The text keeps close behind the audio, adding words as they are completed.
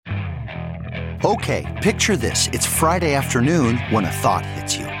Okay, picture this. It's Friday afternoon when a thought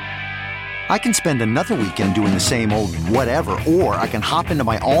hits you. I can spend another weekend doing the same old whatever, or I can hop into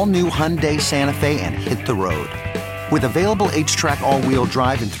my all-new Hyundai Santa Fe and hit the road. With available H-Track all-wheel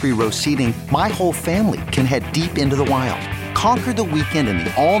drive and 3-row seating, my whole family can head deep into the wild. Conquer the weekend in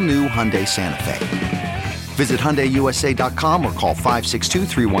the all-new Hyundai Santa Fe. Visit HyundaiUSA.com or call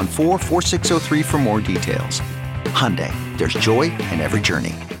 562-314-4603 for more details. Hyundai, there's joy in every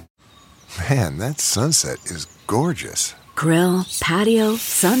journey. Man, that sunset is gorgeous. Grill, patio,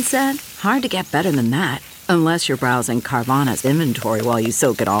 sunset. Hard to get better than that. Unless you're browsing Carvana's inventory while you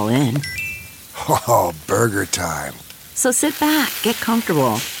soak it all in. Oh, burger time. So sit back, get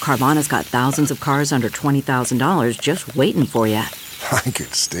comfortable. Carvana's got thousands of cars under $20,000 just waiting for you. I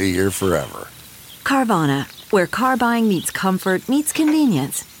could stay here forever. Carvana, where car buying meets comfort meets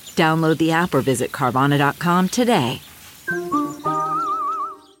convenience. Download the app or visit Carvana.com today.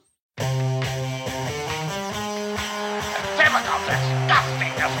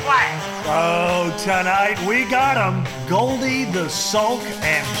 Oh, tonight we got 'em. Goldie, the Sulk,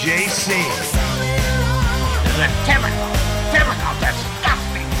 and JC. The typical,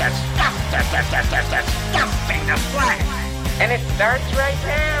 disgusting display. And it starts right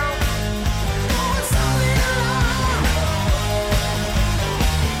now.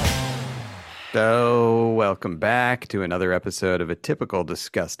 So, welcome back to another episode of A Typical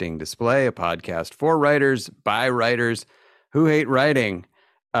Disgusting Display, a podcast for writers, by writers who hate writing.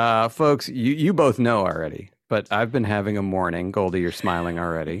 Folks, you both know already, but I've been having a morning. Goldie, you're smiling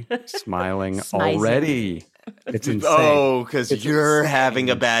already. Smiling already. It's insane. Oh, because you're having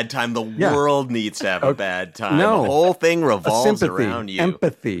a bad time. The world needs to have a bad time. No. The whole thing revolves Sympathy, around you.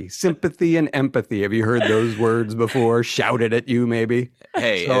 Empathy, sympathy, and empathy. Have you heard those words before? Shouted at you, maybe?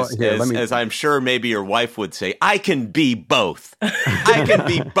 Hey, So, as I'm sure maybe your wife would say, I can be both. I can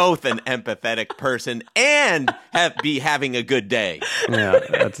be both an empathetic person and be having a good day. Yeah,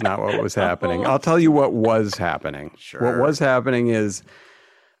 that's not what was happening. I'll tell you what was happening. Sure. What was happening is,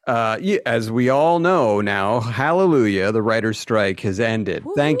 as we all know now, hallelujah, the writer's strike has ended.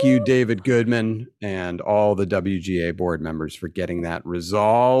 Woo! Thank you, David Goodman, and all the WGA board members for getting that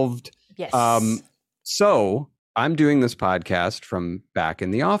resolved. Yes. So I'm doing this podcast from back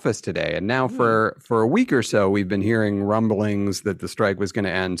in the office today. And now for a week or so, we've been hearing rumblings that the strike was going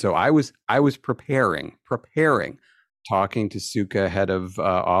to end. So I was preparing, talking to Suka, head of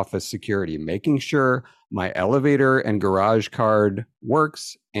office security, making sure my elevator and garage card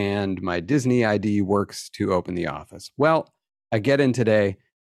works and my Disney ID works to open the office. Well, I get in today.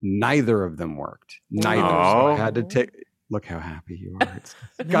 Neither of them worked. Neither. So I had to take... Look how happy you are. It's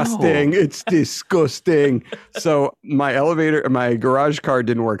disgusting. No. It's disgusting. So my garage card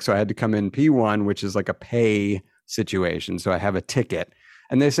didn't work. So I had to come in P1, which is like a pay situation. So I have a ticket.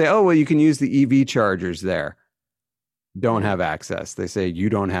 And they say, oh, well, you can use the EV chargers there. Don't have access. They say you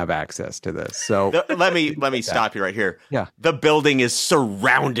don't have access to this. So let me stop you right here. Yeah. The building is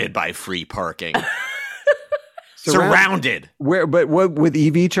surrounded by free parking. Surrounded. Where? But what with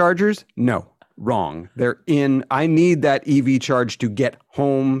EV chargers? No. Wrong. I need that EV charge to get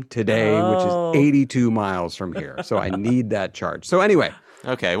home today, which is 82 miles from here. So I need that charge. So anyway.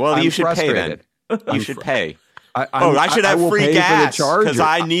 Okay. Well, you should pay then. You should pay. I should have free gas because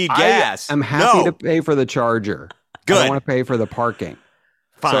I need gas. I'm happy to pay for the charger. Good. I don't want to pay for the parking.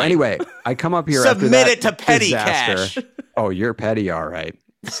 Fine. So anyway, I come up here Submit after that it to petty disaster. cash. Oh, you're petty. All right.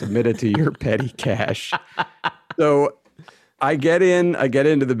 Submit it to your petty cash. So I get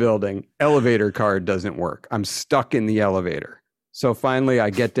into the building. Elevator card doesn't work. I'm stuck in the elevator. So finally I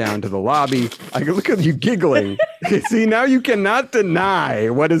get down to the lobby. I go, look at you giggling. See, now you cannot deny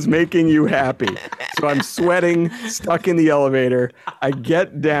what is making you happy. So I'm sweating, stuck in the elevator. I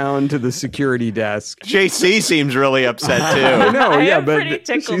get down to the security desk. JC seems really upset too. I know, I yeah, am but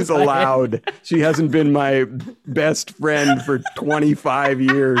she's allowed. She hasn't been my best friend for 25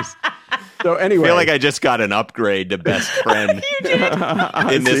 years. So anyway, I feel like I just got an upgrade to best friend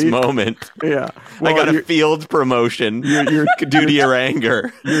in this moment. Yeah, well, I got a field promotion due to your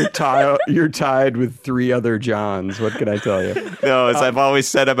anger. You're tied with 3 other Johns. What can I tell you? No, as I've always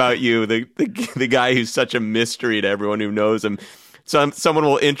said about you, the guy who's such a mystery to everyone who knows him. Someone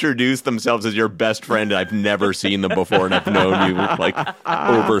will introduce themselves as your best friend, and I've never seen them before, and I've known you like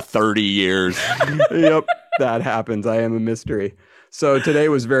over 30 years. Yep, that happens. I am a mystery. So today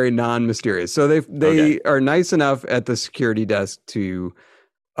was very non-mysterious. So they are nice enough at the security desk to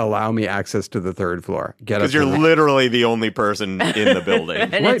allow me access to the 3rd floor. Because you're literally the only person in the building.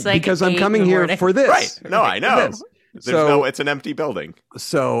 And right, it's like because I'm coming here for this. Right. No, I know. It's an empty building.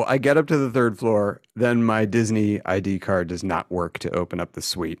 So I get up to the third floor. Then my Disney ID card does not work to open up the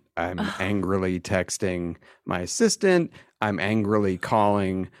suite. I'm angrily texting my assistant. I'm angrily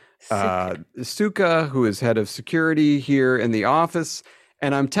calling Suka, who is head of security here in the office.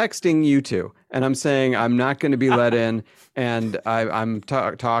 And I'm texting you two. And I'm saying I'm not going to be let in. And I'm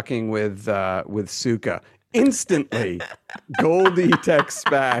talking with Suka. Instantly, Goldie texts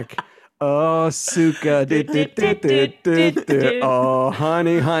back, "Oh, Suka, oh,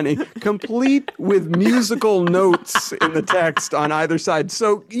 honey," complete with musical notes in the text on either side.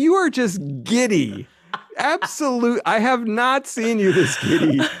 So you are just giddy. Absolute. I have not seen you this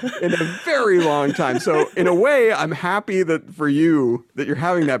giddy in a very long time. So in a way, I'm happy for you that you're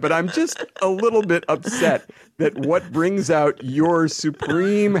having that, but I'm just a little bit upset that what brings out your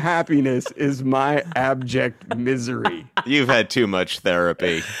supreme happiness is my abject misery. You've had too much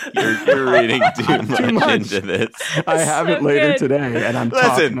therapy. You're reading too much into this. I have it later today, and I'm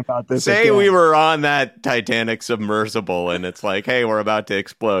talking about this. Say again. we were on that Titanic submersible, and it's like, hey, we're about to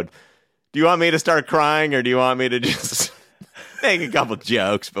explode. Do you want me to start crying, or do you want me to just make a couple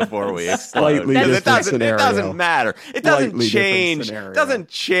jokes before we explode? Slightly different scenario. It doesn't matter. It doesn't change. Doesn't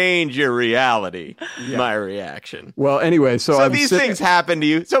change your reality. Yeah. My reaction. Well, anyway, so these things happen to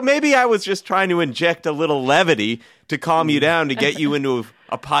you. So maybe I was just trying to inject a little levity to calm you down, to get you into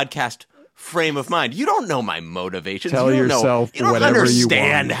a podcast frame of mind. You don't know my motivations. Tell yourself you don't whatever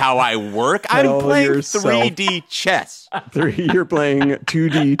understand you want. how I work. I'm playing 3D chess. You're playing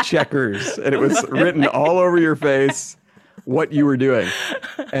 2D checkers, and it was written all over your face what you were doing.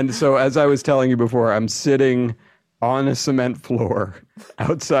 And so, as I was telling you before, I'm sitting on a cement floor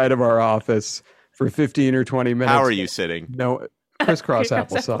outside of our office for 15 or 20 minutes. How are you sitting? No, crisscross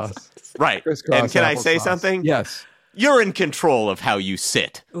applesauce. Right. And can I say something? Yes. You're in control of how you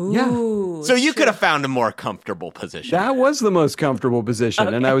sit. Ooh, yeah. So you could have found a more comfortable position. That was the most comfortable position.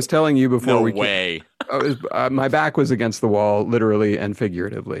 Okay. And I was telling you before my back was against the wall, literally and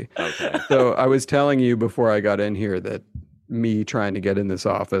figuratively. Okay. So I was telling you before I got in here that me trying to get in this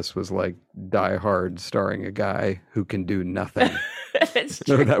office was like Die Hard starring a guy who can do nothing.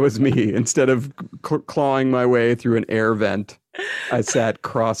 So that was me. Instead of clawing my way through an air vent, I sat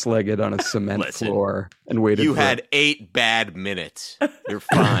cross-legged on a cement floor and waited. You had 8 bad minutes. You're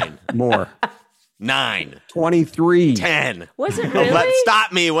fine. More. 9. 23. 10. Was it really?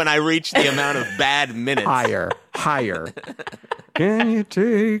 Stop me when I reach the amount of bad minutes. Higher. Can you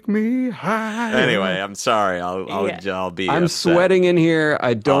take me higher? Anyway, I'm sorry. I'll be. I'm upset. sweating in here.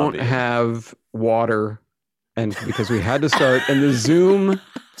 I don't have water, and because we had to start, and the Zoom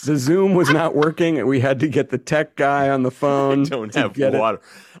was not working, and we had to get the tech guy on the phone. I don't have water.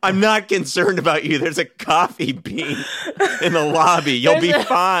 I'm not concerned about you. There's a coffee bean in the lobby. You'll be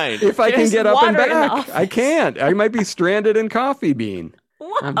fine. If I can get up and back, I can't. I might be stranded in coffee bean.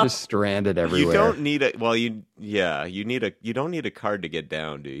 Whoa. I'm just stranded everywhere. You don't need you don't need a card to get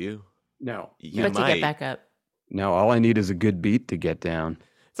down, do you? No. But to get back up. No, all I need is a good beat to get down.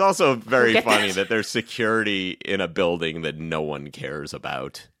 It's also very funny that there's security in a building that no one cares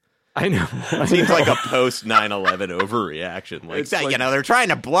about. I know. It seems like a post 9/11 overreaction. They're trying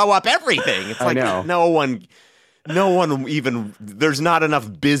to blow up everything. It's like no one even. There's not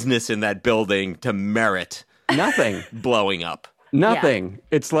enough business in that building to merit nothing blowing up. Nothing.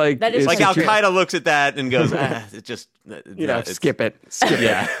 Yeah. It's like Al Qaeda looks at that and goes, skip it.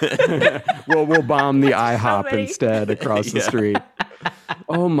 We'll bomb the IHOP instead across the street.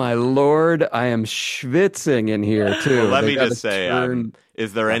 Oh my Lord, I am schwitzing in here too. Well, let me just say,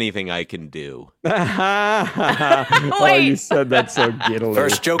 is there anything I can do? Oh, you said that so giddily.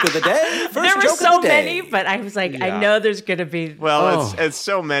 First joke of the day. There were so many, but I was like, I know there's going to be. Well, as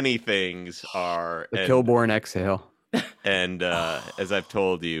so many things are. The Kilborn exhale. And as I've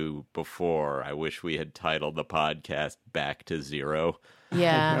told you before, I wish we had titled the podcast Back to Zero.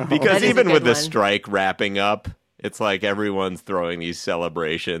 Yeah. Because even with the strike wrapping up, it's like everyone's throwing these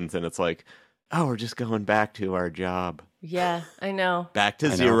celebrations, and it's like, oh, we're just going back to our job. Yeah, I know. Back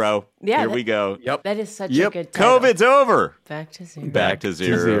to zero. Yeah, here we go. Yep. That is such a good title. COVID's over. Back to zero. Back to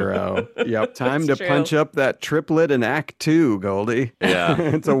zero. Yep. Time to punch up that triplet in Act 2, Goldie. Yeah.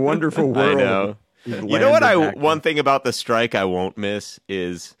 It's a wonderful world. I know. You know what? One thing about the strike I won't miss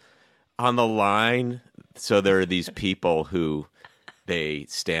is on the line. So there are these people who they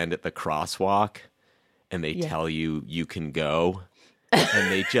stand at the crosswalk and they tell you can go.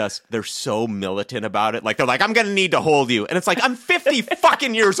 And they're so militant about it. Like, they're like, I'm going to need to hold you. And it's like, I'm 50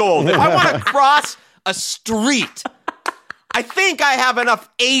 fucking years old. If I want to cross a street, I think I have enough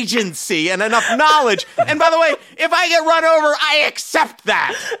agency and enough knowledge. And by the way, if I get run over, I accept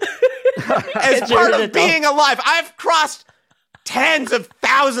that. As part of being alive, I've crossed tens of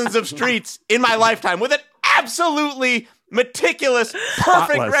thousands of streets in my lifetime with an absolutely meticulous,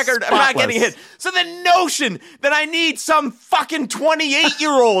 perfect record of not getting hit. So the notion that I need some fucking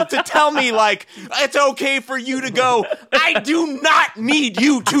 28-year-old to tell me, like, it's okay for you to go, I do not need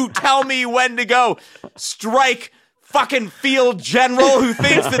you to tell me when to go. Strike fucking field general who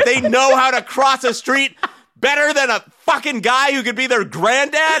thinks that they know how to cross a street better than a fucking guy who could be their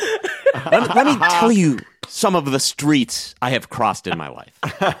granddad. Let me tell you some of the streets I have crossed in my life.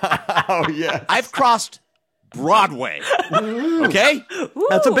 Oh, yes. I've crossed Broadway. Okay?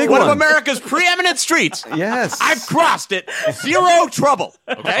 That's a big one. One of America's preeminent streets. Yes. I've crossed it. Zero trouble.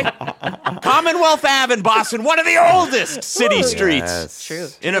 Okay? Commonwealth Ave in Boston, one of the oldest city streets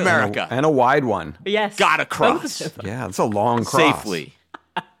in America. And a wide one. Yes. Gotta cross. Yeah, that's a long cross. Safely.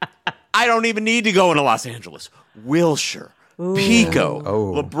 I don't even need to go into Los Angeles. Wilshire. Pico,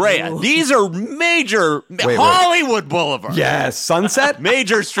 La Brea. These are major Hollywood Boulevard. Yes, Sunset.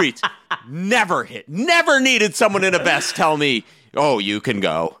 Major streets. Never hit. Never needed someone in a vest tell me, oh, you can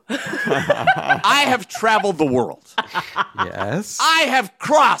go. I have traveled the world. Yes. I have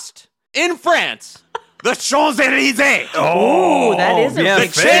crossed in France the Champs-Élysées. Oh, that is a the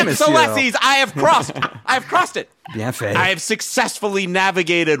big Champs-Élysées. I have crossed. I have crossed it. Bien fait. I have successfully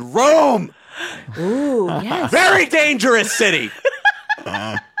navigated Rome. Ooh, yes. Very dangerous city.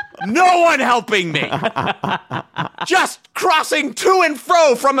 No one helping me. Just crossing to and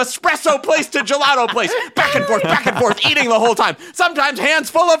fro from espresso place to gelato place. Back and forth, eating the whole time. Sometimes hands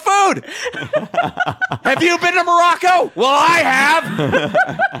full of food. Have you been to Morocco? Well, I have.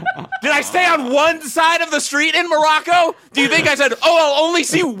 Did I stay on one side of the street in Morocco? Do you think I said, oh, I'll only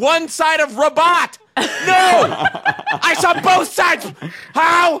see one side of Rabat? No! I saw both sides!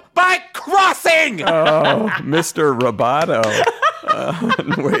 How? By crossing! Oh, Mr. Roboto.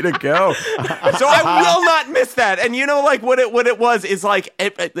 Way to go. So I will not miss that. And you know, like, what it was is like,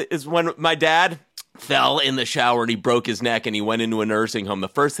 is when my dad fell in the shower and he broke his neck and he went into a nursing home. The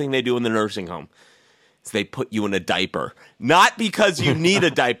first thing they do in the nursing home is they put you in a diaper. Not because you need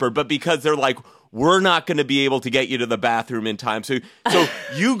a diaper, but because they're like, we're not going to be able to get you to the bathroom in time. So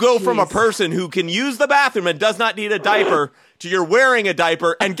you go from a person who can use the bathroom and does not need a diaper to you're wearing a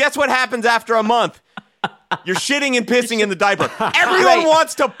diaper. And guess what happens after a month? You're shitting and pissing in the diaper. Everyone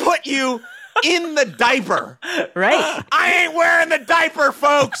wants to put you in the diaper. Right. I ain't wearing the diaper,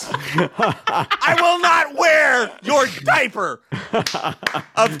 folks. I will not wear your diaper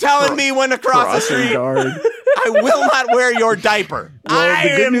of telling me when to cross the street. Guard. I will not wear your diaper. I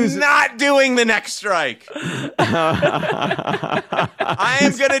am not doing the next strike. I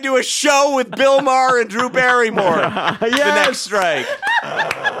am going to do a show with Bill Maher and Drew Barrymore. The next strike.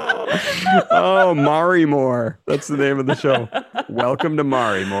 Oh, Marrymore. That's the name of the show. Welcome to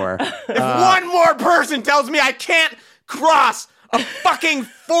Marrymore. If one more person tells me I can't cross a fucking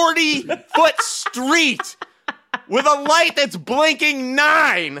 40-foot street with a light that's blinking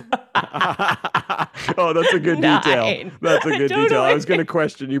 9. Oh, that's a good 9. detail. That's a good detail. I was going to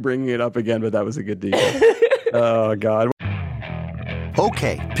question you bringing it up again, but that was a good detail. Oh, God.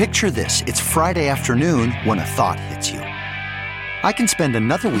 Okay, picture this. It's Friday afternoon when a thought hits you. I can spend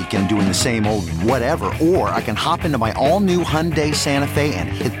another weekend doing the same old whatever, or I can hop into my all-new Hyundai Santa Fe and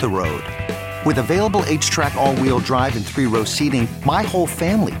hit the road. With available H-Track all-wheel drive and 3-row seating, my whole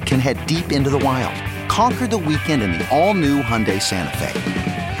family can head deep into the wild. Conquer the weekend in the all-new Hyundai Santa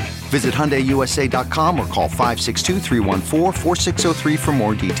Fe. Visit HyundaiUSA.com or call 562-314-4603 for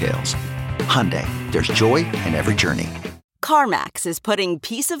more details. Hyundai, there's joy in every journey. CarMax is putting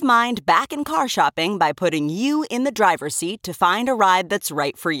peace of mind back in car shopping by putting you in the driver's seat to find a ride that's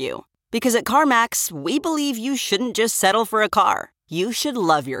right for you. Because at CarMax, we believe you shouldn't just settle for a car. You should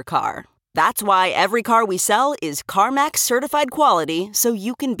love your car. That's why every car we sell is CarMax certified quality, so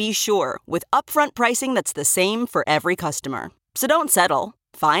you can be sure with upfront pricing that's the same for every customer. So don't settle.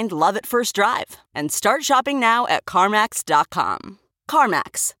 Find love at first drive and start shopping now at CarMax.com.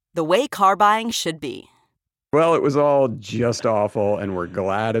 CarMax, the way car buying should be. Well, it was all just awful, and we're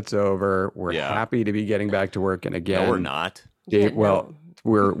glad it's over. We're happy to be getting back to work, and again, no, we're not.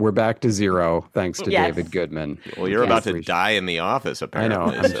 We're back to zero thanks to David Goodman. Well, you're about to die in the office, apparently. I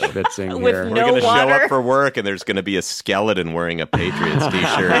know. I'm schwitzing With here. no We're going to show water. up for work, and there's going to be a skeleton wearing a Patriots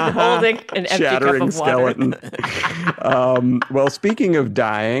t-shirt. And holding an empty Shattering cup of water. skeleton. Well, speaking of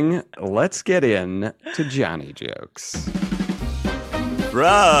dying, let's get in to Johnny jokes.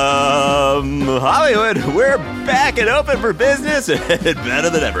 From Hollywood, we're back and open for business and better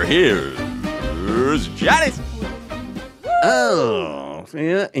than ever. Here's Johnny's. Oh,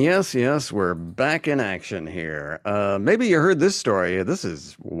 yeah, yes, we're back in action here. Maybe you heard this story. This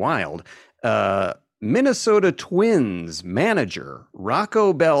is wild. Minnesota Twins manager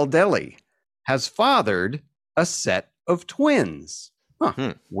Rocco Baldelli has fathered a set of twins.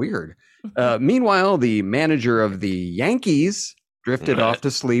 Weird. Meanwhile, the manager of the Yankees drifted off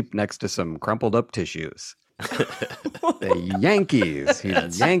to sleep next to some crumpled up tissues. The Yankees.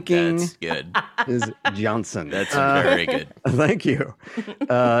 He's yanking. That's good. Is Johnson. That's very good. Thank you.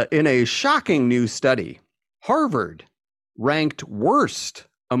 In a shocking new study, Harvard ranked worst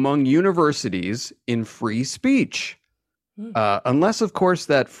among universities in free speech. Unless, of course,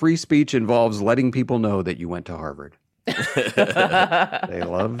 that free speech involves letting people know that you went to Harvard. They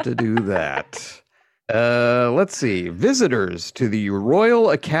love to do that. Let's see. Visitors to the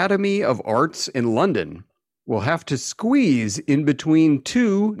Royal Academy of Arts in London will have to squeeze in between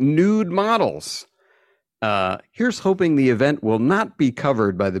two nude models. Here's hoping the event will not be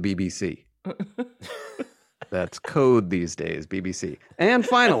covered by the BBC. That's code these days, BBC. And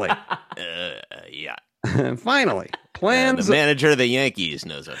finally, Yeah. finally, plans. The manager of the Yankees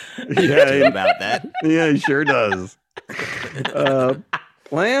knows about that. Yeah, he sure does.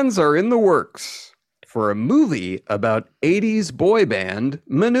 Plans are in the works for a movie about 80s boy band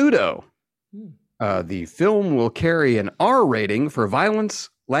Menudo. The film will carry an R rating for violence,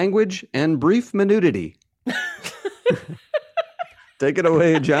 language, and brief nudity. Take it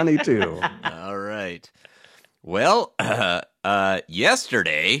away, Johnny, too. All right. Well,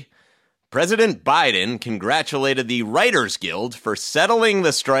 yesterday, President Biden congratulated the Writers Guild for settling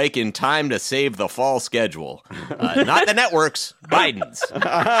the strike in time to save the fall schedule. Not the networks, Biden's.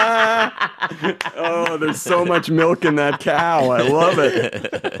 Oh, there's so much milk in that cow. I love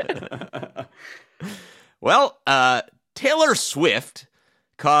it. Well, Taylor Swift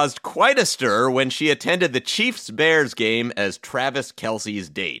caused quite a stir when she attended the Chiefs-Bears game as Travis Kelce's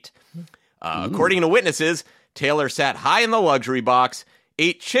date. According to witnesses, Taylor sat high in the luxury box,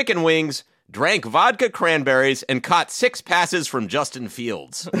 ate chicken wings, drank vodka cranberries, and caught 6 passes from Justin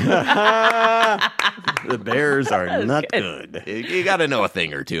Fields. The Bears are not good. You got to know a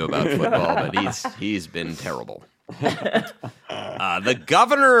thing or two about football, but he's been terrible. The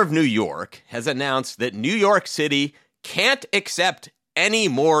governor of New York has announced that New York City can't accept any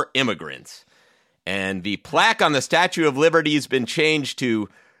more immigrants. And the plaque on the Statue of Liberty has been changed to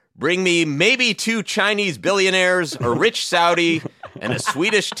bring me maybe 2 Chinese billionaires, a rich Saudi, and a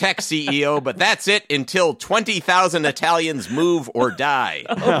Swedish tech CEO, but that's it until 20,000 Italians move or die.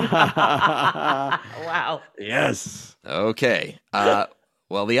 Wow. Yes. Okay.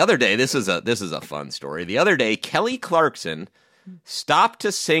 Well, the other day, this is a fun story. The other day, Kelly Clarkson stopped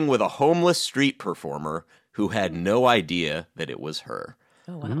to sing with a homeless street performer who had no idea that it was her.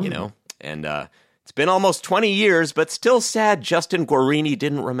 Oh, wow. You know, and it's been almost 20 years, but still sad Justin Guarini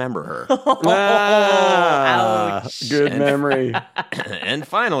didn't remember her. Ouch. Good memory. And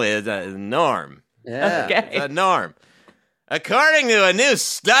finally, Norm. Yeah. Okay. Norm. According to a new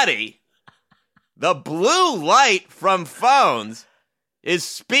study, the blue light from phones is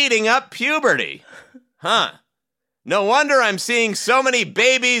speeding up puberty. Huh. No wonder I'm seeing so many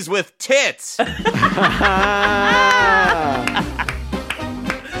babies with tits.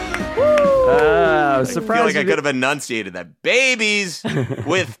 I was surprised. I feel like I could have enunciated that. Babies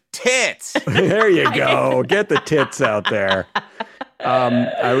with tits. There you go. Get the tits out there.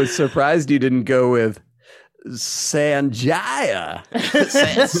 I was surprised you didn't go with Sanjaya.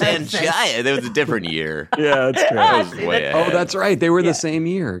 Sanjaya. That was a different year. Yeah, that's true. That was way ahead. Oh, that's right. They were the same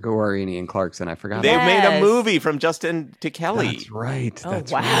year, Guarini and Clarkson. I forgot. They about made a Yes. movie from Justin to Kelly. That's right. Oh,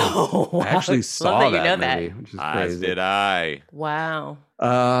 That's wow. right. I actually saw Love that you that know movie, that. which is As crazy. did I. Wow.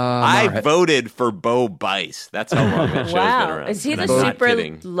 I all right. voted for Bo Bice. That's how long that show's been Wow. around. Is he the I'm not super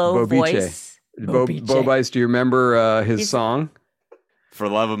kidding. low Bobice. voice? Bo Bice, do you remember his song? For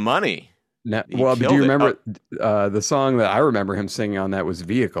Love of Money. No, He well, but do killed you it. remember the song that I remember him singing on that was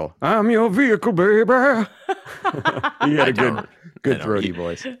Vehicle? I'm your vehicle, baby. He had a good throaty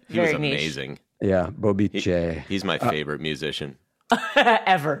voice. He was Very niche. amazing. Yeah, Bobice. He's my favorite musician.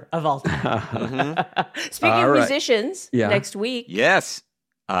 Ever of all time. Speaking All of right. musicians, Yeah. next week. Yes.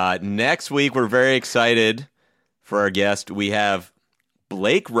 Next week, we're very excited for our guest. We have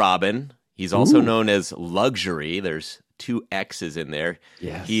Blake Robin. He's also known as Luxury. There's 2 X's in there.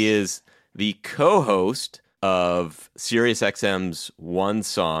 Yes. He is the co-host of SiriusXM's One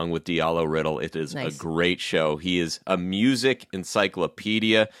Song with Diallo Riddle. It is Nice. a great show. He is a music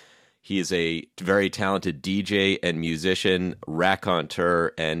encyclopedia. He is a very talented DJ and musician,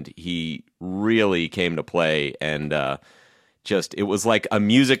 raconteur, and he really came to play and it was like a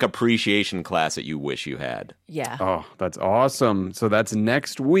music appreciation class that you wish you had. Yeah. Oh, that's awesome. So that's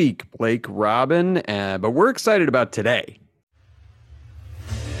next week, Blake, Robin, but we're excited about today.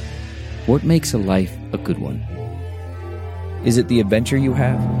 What makes a life a good one? Is it the adventure you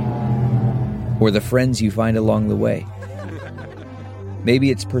have? Or the friends you find along the way?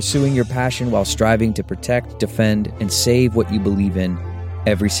 Maybe it's pursuing your passion while striving to protect, defend, and save what you believe in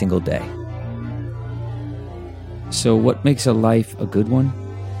every single day. So what makes a life a good one?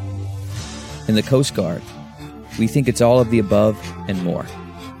 In the Coast Guard, we think it's all of the above and more.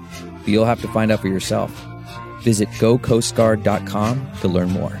 But you'll have to find out for yourself. Visit gocoastguard.com to learn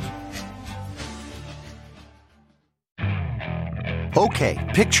more.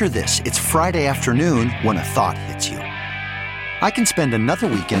 Okay, picture this. It's Friday afternoon when a thought hits you. I can spend another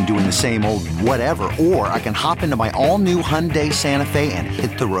weekend doing the same old whatever, or I can hop into my all-new Hyundai Santa Fe and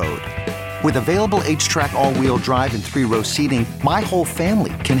hit the road. With available H-Track all-wheel drive and 3-row seating, my whole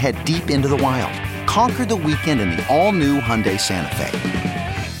family can head deep into the wild. Conquer the weekend in the all-new Hyundai Santa Fe.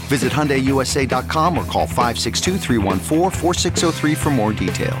 Visit HyundaiUSA.com or call 562-314-4603 for more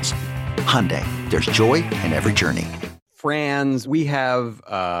details. Hyundai, there's joy in every journey. Franz, we have...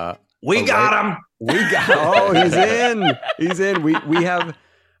 We got him! He's in. We have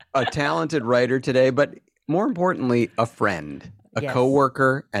a talented writer today, but more importantly, a friend. A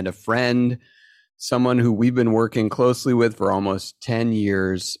coworker and a friend, someone who we've been working closely with for almost 10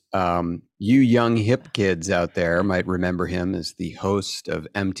 years. You young hip kids out there might remember him as the host of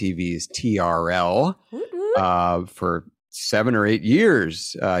MTV's TRL for 7 or 8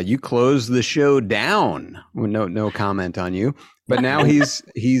 years. You closed the show down. No comment on you. But now he's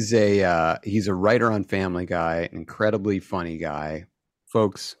a writer on Family Guy, incredibly funny guy.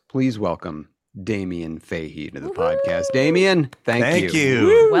 Folks, please welcome Damien Fahey to the podcast. Damien, thank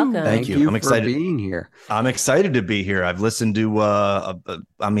you. Welcome. Thank you. I'm excited for being here. I'm excited to be here. I've listened to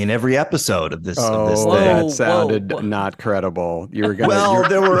every episode of this. That sounded not credible. You were gonna.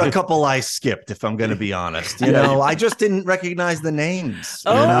 There were a couple I skipped. If I'm going to be honest, I just didn't recognize the names.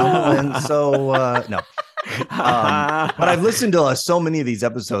 And so no. But I've listened to so many of these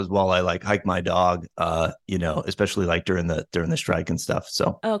episodes while I hike my dog, especially during the strike and stuff.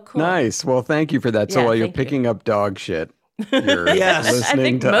 So cool. Nice. Well, thank you for that. So while you're picking up dog shit, you're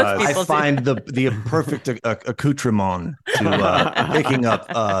listening to us. I find the perfect accoutrement to picking up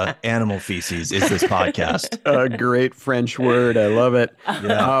animal feces is this podcast. A great French word. I love it.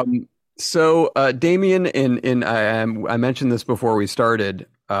 Yeah. So Damien, I mentioned this before we started.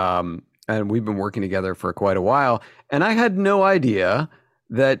 And we've been working together for quite a while. And I had no idea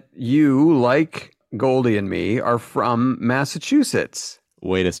that you, like Goldie and me, are from Massachusetts.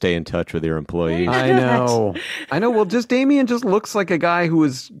 Way to stay in touch with your employees. I know. Well, Damien just looks like a guy who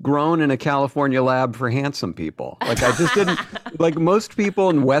was grown in a California lab for handsome people. I just didn't, most people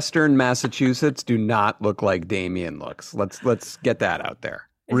in Western Massachusetts do not look like Damien looks. Let's get that out there.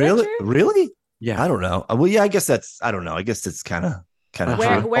 Really? Yeah. I don't know. Well, yeah, I guess I don't know. I guess it's kind of true.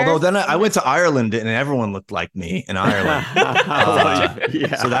 Although then I went to Ireland and everyone looked like me in Ireland.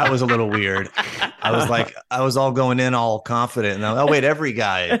 So that was a little weird. I was all going in all confident. And wait, every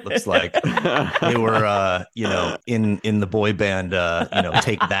guy looks like they were, in the boy band,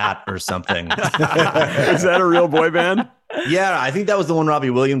 Take That or something. Is that a real boy band? Yeah, I think that was the one Robbie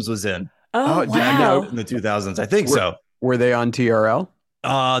Williams was in. Oh, wow. In the 2000s. I think so. Were they on TRL?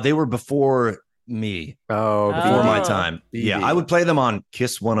 They were before me. Before my time. Yeah, I would play them on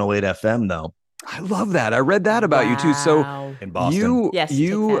Kiss 108 FM though. I love that. I read that about you too. So in Boston,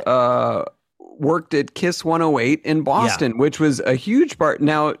 you worked at Kiss 108 in Boston, which was a huge part.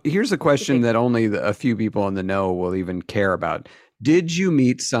 Now, here's a question that only a few people in the know will even care about. Did you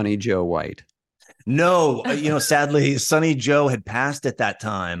meet Sonny Joe White? No, sadly, Sonny Joe had passed at that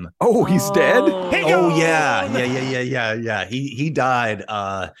time. Oh, he's dead? Oh, yeah. He died.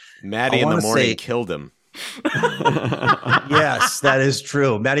 Maddie in the Morning killed him. Yes, that is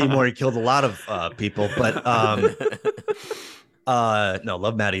true. Maddie in the Morning killed a lot of people, but no,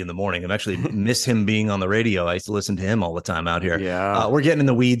 love Maddie in the Morning. I actually miss him being on the radio. I used to listen to him all the time out here. Yeah, we're getting in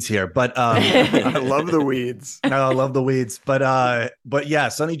the weeds here, but I love the weeds. I love the weeds, but yeah,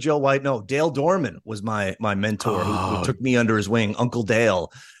 Sonny Joe White. No, Dale Dorman was my mentor who took me under his wing. Uncle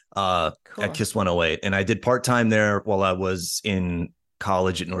Dale at Kiss 108, and I did part time there while I was in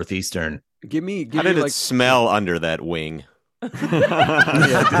college at Northeastern. How did it smell under that wing? He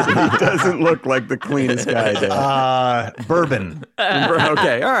doesn't look like the cleanest guy there. Bourbon.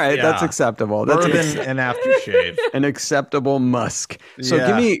 Okay, all right, that's acceptable. That's bourbon and aftershave. An acceptable musk. So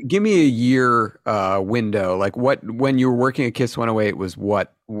give me a year window. When you were working at Kiss 108 was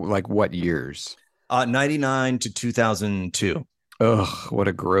what years? 99 to 2002. Ugh, what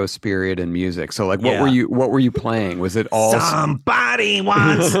a gross period in music. So, like, what were you playing? Was it all Somebody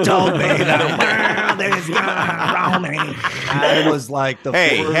once told me the world is gonna roll me? That was like the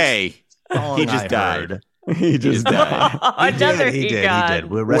hey, he just died. He just died. He did.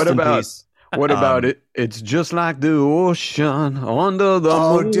 Well, rest in peace. What about it? It's just like the ocean under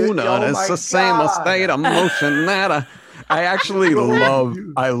the moon. It's the same state of motion that I actually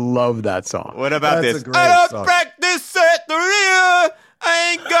love that song. What about That's this? a great I song. don't practice at the rear.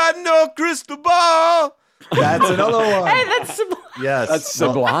 I ain't got no crystal ball. That's another one. Hey, that's sublime. Yes, That's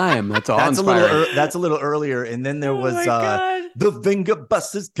sublime. That's awe-inspiring. That's a little earlier, and then there was my God. the finger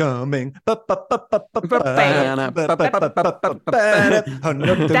bus is coming. That That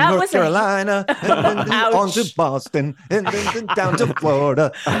North was Carolina, and then on to Boston, and then down to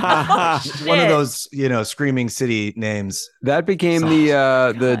Florida. One of those, screaming city names. That became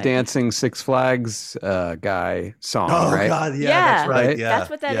the dancing Six Flags guy song, right? Oh God, that's right. Yeah, that's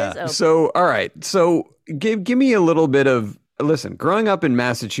what that is. So, all right. So, give me a little bit of listen. Growing up in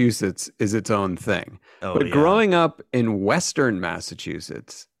Massachusetts is its own thing, but growing up in Western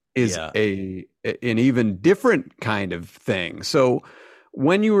Massachusetts is an even different kind of thing. So,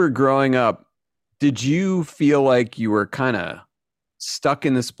 when you were growing up, did you feel like you were kind of stuck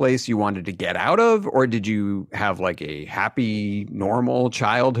in this place you wanted to get out of, or did you have like a happy, normal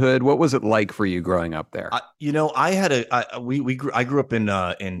childhood? What was it like for you growing up there? I grew up in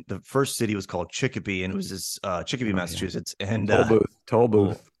the first city was called Chicopee, and it was this Chicopee, Massachusetts, and Toll booth, Toll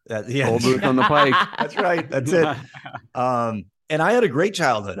booth on the Pike. That's right. That's it. And I had a great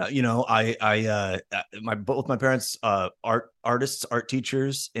childhood. Both my parents art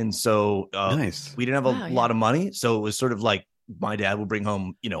teachers, and so nice. We didn't have a lot of money, so it was sort of like my dad would bring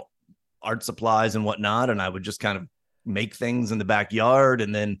home, art supplies and whatnot, and I would just kind of make things in the backyard,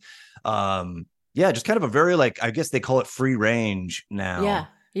 and then, just kind of a very I guess they call it free range now.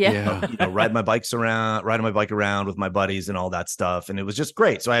 Yeah. Riding my bike around with my buddies and all that stuff, and it was just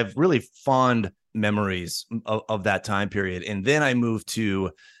great. So I have really fond memories of that time period. And then we moved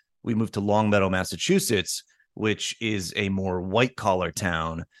to Longmeadow, Massachusetts, which is a more white collar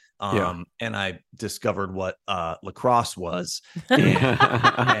town. And I discovered what lacrosse was and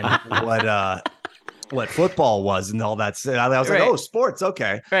what football was and all that. I was like, oh, sports.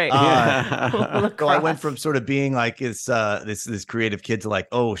 Okay. Right. So I went from sort of being like this creative kid to like,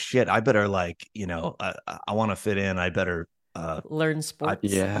 oh shit, I better I want to fit in. I better learn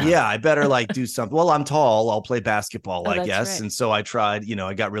sports. I better do something. Well, I'm tall. I'll play basketball, I guess. Right. And so I tried,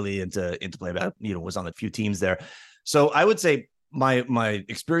 I got really into playing, was on a few teams there. So I would say my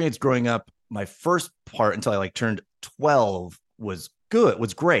experience growing up, my first part until I turned 12 was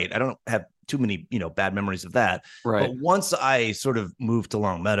great. I don't have too many, bad memories of that. Right. But once I sort of moved to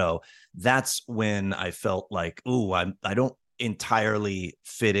Longmeadow, that's when I felt like, ooh, I don't entirely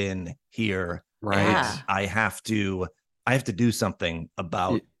fit in here. Right. Yeah. I have to do something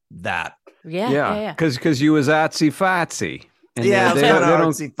about that. Yeah. Because you was artsy-fartsy. And they don't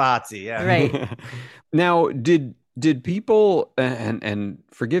artsy-fartsy. Yeah. Right. Now, did people, and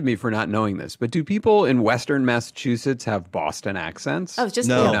forgive me for not knowing this, but do people in Western Massachusetts have Boston accents? I was just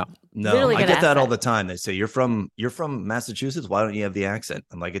no. literally I get that all that. the time. They say you're from Massachusetts. Why don't you have the accent?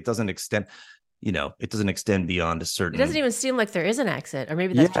 I'm like, it doesn't extend. It doesn't extend beyond a certain. It doesn't even seem like there is an accent, or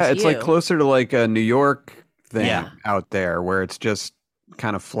maybe that's just it's you. like closer to like a New York thing out there where it's just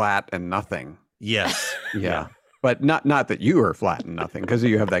kind of flat and nothing. Yes. Yeah. But not that you are flat and nothing, because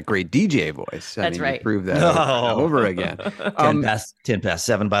you have that great DJ voice. That's right. You proved that over again. 10 past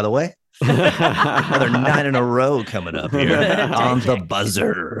 7, by the way. Another 9 in a row coming up here on the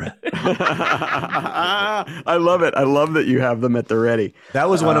buzzer. I love it. I love that you have them at the ready. That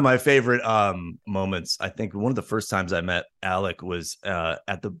was one of my favorite moments. I think one of the first times I met Alec was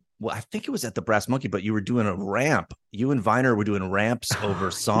I think it was at the Brass Monkey, but you were doing a ramp. You and Viner were doing ramps over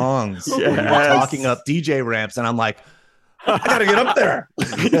songs. Yes. You were talking up DJ ramps, and I'm like, I gotta get up there.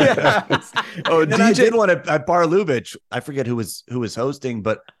 Yes. Oh, and then I did one at Bar Lubitsch. I forget who was hosting,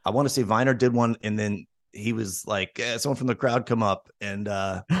 but I want to say Viner did one, and then he was like, someone from the crowd come up, and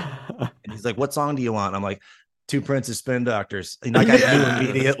he's like, "What song do you want?" And I'm like, Two Princes Spin Doctors. And I knew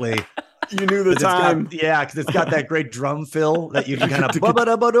immediately. You knew the time. Because it's got that great drum fill that you can kind of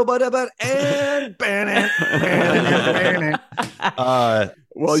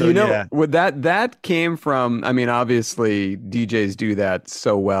that came from, obviously DJs do that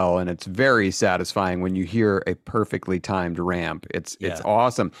so well, and it's very satisfying when you hear a perfectly timed ramp. It's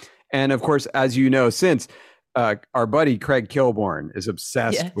awesome. And of course, as you know, since our buddy Craig Kilborn is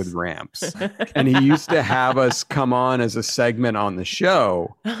obsessed with ramps, and he used to have us come on as a segment on the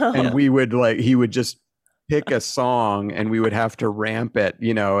show, and we would he would just pick a song, and we would have to ramp it,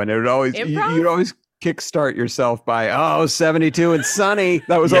 and it would always you'd always kickstart yourself by 72 and sunny.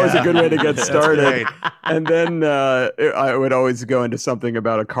 That was always a good way to get started. And then I would always go into something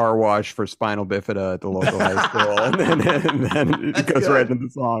about a car wash for spinal bifida at the local high school, and then it goes right into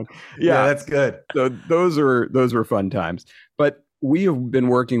the song. Yeah, that's good. So those were fun times. But we have been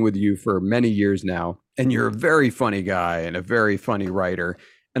working with you for many years now, and you're a very funny guy and a very funny writer.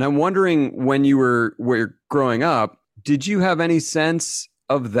 And I'm wondering, when you were growing up, did you have any sense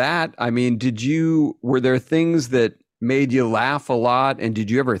of that? I mean, were there things that made you laugh a lot? And did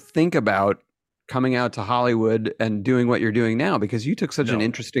you ever think about coming out to Hollywood and doing what you're doing now? Because you took such an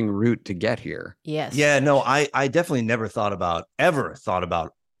interesting route to get here. Yes. Yeah, no, I definitely never ever thought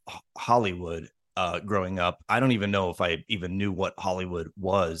about Hollywood growing up. I don't even know if I even knew what Hollywood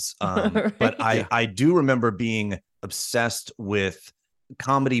was. Right. But I do remember being obsessed with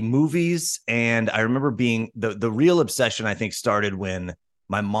comedy movies. And I remember being the real obsession, I think, started when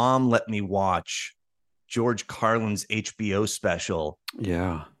my mom let me watch George Carlin's HBO special.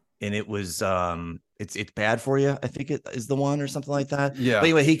 Yeah. And it was it's bad for you, I think it is the one, or something like that. Yeah. But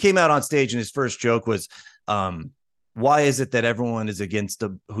anyway, he came out on stage and his first joke was, why is it that everyone is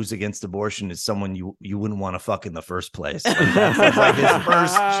who's against abortion is someone you wouldn't want to fuck in the first place? That's like his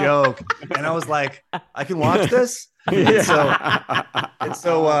first joke. And I was like, I can watch this. Yeah.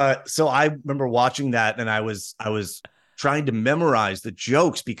 So I remember watching that, and I was trying to memorize the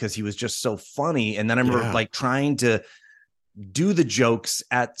jokes because he was just so funny. And then I remember trying to do the jokes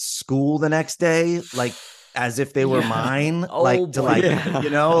at school the next day, as if they were mine, hey,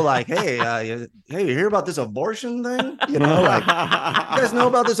 you hear about this abortion thing? You guys know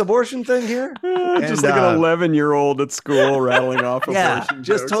about this abortion thing here? Just like an 11-year-old at school rattling off abortion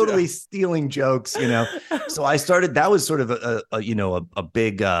just jokes. Totally stealing jokes, So I started, that was sort of a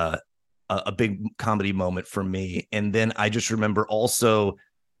big comedy moment for me. And then I just remember also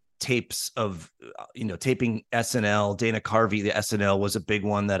tapes of, taping SNL. Dana Carvey, the SNL was a big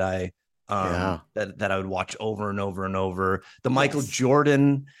one that I that I would watch over and over and over. The Michael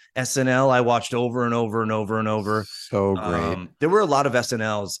Jordan SNL I watched over and over and over and over. So great. There were a lot of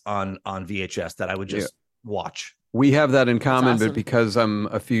SNLs on VHS that I would just watch. We have that in common, but because I'm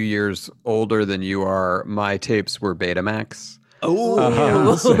a few years older than you are, my tapes were Betamax.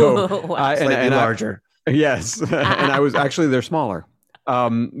 Oh, slightly larger. Yes, and I was actually, they're smaller.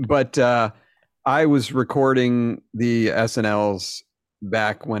 But I was recording the SNLs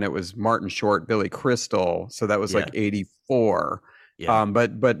back when it was Martin Short, Billy Crystal, so that was 84.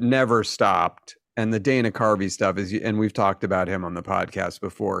 But never stopped. And the Dana Carvey stuff is, and we've talked about him on the podcast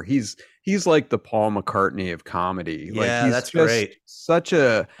before. He's like the Paul McCartney of comedy. That's great.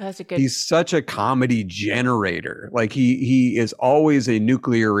 He's such a comedy generator. He is always a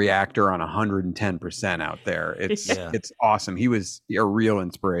nuclear reactor on 110% out there. It's awesome. He was a real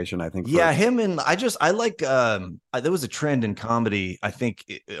inspiration, I think. Him, and I like there was a trend in comedy, I think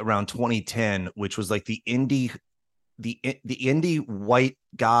around 2010, which was like the indie white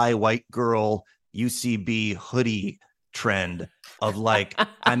guy, white girl UCB hoodie trend of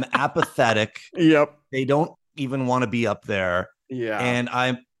I'm apathetic. Yep. They don't even want to be up there. Yeah.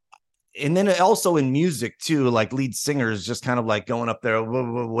 And then also in music too, lead singers just kind of going up there,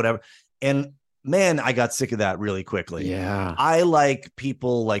 whatever. And man, I got sick of that really quickly. Yeah. I like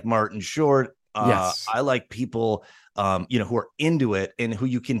people like Martin Short. Yes. I like people who are into it and who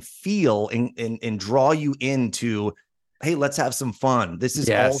you can feel and draw you into, hey, let's have some fun. This is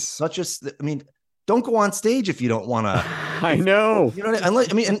all such a, don't go on stage if you don't want to. I know. You know,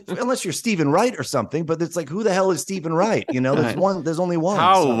 unless you're Stephen Wright or something, but it's who the hell is Stephen Wright? There's only one.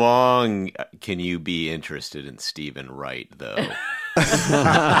 How long can you be interested in Stephen Wright though?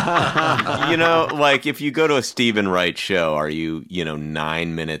 If you go to a Stephen Wright show, are you,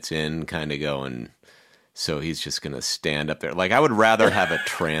 9 minutes in kind of going, so he's just going to stand up there? I would rather have a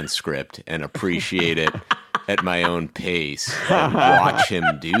transcript and appreciate it at my own pace and watch him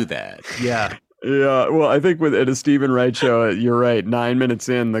do that. Yeah. Yeah, well, I think at a Stephen Wright show, you're right. 9 minutes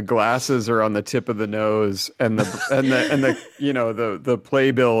in, the glasses are on the tip of the nose, and the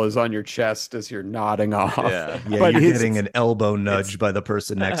playbill is on your chest as you're nodding off. Yeah, but you're getting an elbow nudge by the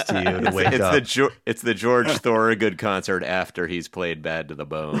person next to you to wake up. It's the George Thorogood concert after he's played Bad to the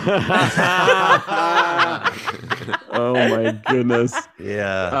Bone. Oh my goodness.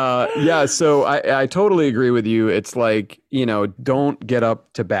 Yeah. So I totally agree with you. It's don't get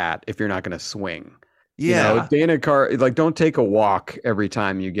up to bat if you're not going to swing. Yeah. Dana Carvey, don't take a walk every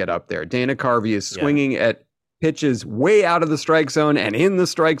time you get up there. Dana Carvey is swinging at pitches way out of the strike zone and in the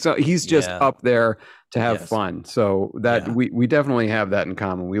strike zone. He's just up there to have fun. So that we definitely have that in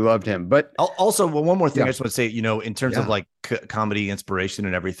common. We loved him. But also, one more thing I just want to say, in terms of like comedy inspiration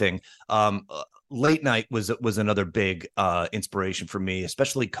and everything, late night was another big inspiration for me,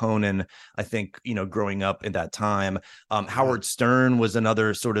 especially Conan. I think, growing up in that time, Howard Stern was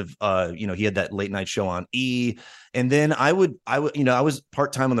another sort of, he had that late night show on E. And then I was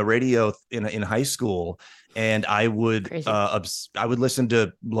part-time on the radio in high school, and I would listen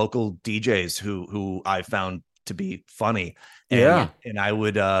to local DJs who I found to be funny. And I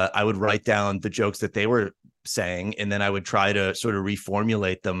would write down the jokes that they were saying, and then I would try to sort of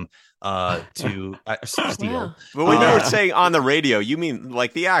reformulate them to steal. Wow. But when you were saying on the radio, you mean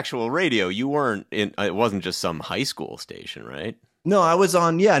like the actual radio? You weren't in. It wasn't just some high school station, right? No, I was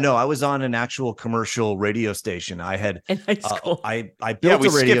on. I was on an actual commercial radio station. I had in high school. I built we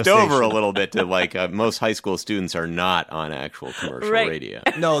a radio skipped station. over a little bit to like most high school students are not on actual commercial radio.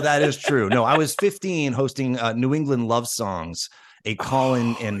 No, that is true. No, I was 15 hosting New England Love Songs, a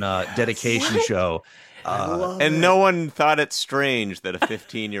call-in and dedication show. And no one thought it strange that a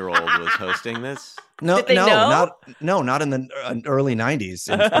 15-year-old was hosting this? Not in the early 90s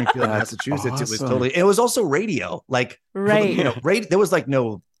in Springfield, Massachusetts. Awesome. It was also radio. Like, radio, there was like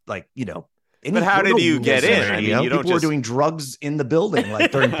no, like, but how did you get in? I mean, people were doing drugs in the building,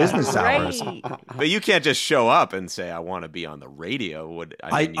 like during business hours. But you can't just show up and say, I want to be on the radio.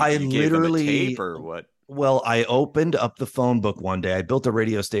 I gave them a tape or what? Well, I opened up the phone book one day. I built a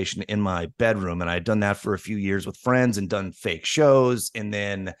radio station in my bedroom, and I had done that for a few years with friends and done fake shows. And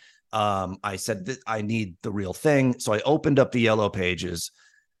then I said that I need the real thing. So I opened up the Yellow Pages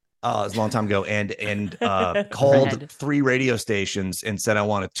it was a long time ago and called 3 radio stations and said, I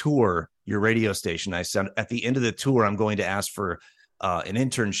want to tour your radio station. I said, at the end of the tour, I'm going to ask for an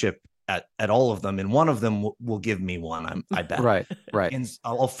internship at all of them, and one of them will give me one. I bet. Right. And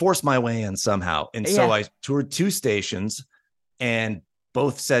I'll force my way in somehow. And so I toured 2 stations, and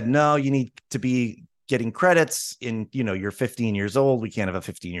both said, no, you need to be getting credits in, you're 15 years old. We can't have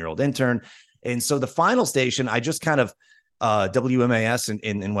a 15-year-old intern. And so the final station, I just kind of WMAS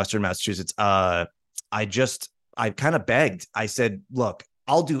in Western Massachusetts. I kind of begged. I said, look,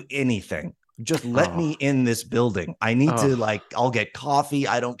 I'll do anything. Just let me in this building. I need to I'll get coffee.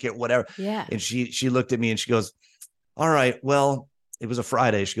 I don't care, whatever. Yeah. And she looked at me and she goes, all right, well, it was a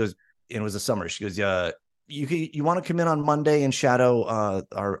Friday. She goes, and it was a summer. She goes, you want to come in on Monday and shadow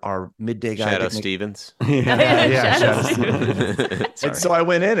our midday guy? Shadow Stevens. Shadow Stevens. And so I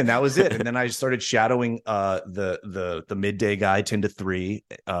went in, and that was it. And then I started shadowing the midday guy 10 to 3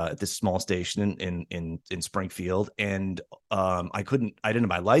 at this small station in Springfield. And I didn't have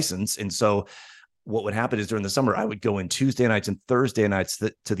my license. And so what would happen is during the summer, I would go in Tuesday nights and Thursday nights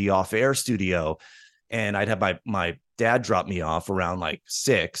to the off-air studio, and I'd have my dad drop me off around like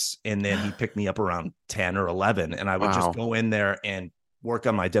 6, and then he picked me up around 10 or 11, and I would just go in there and work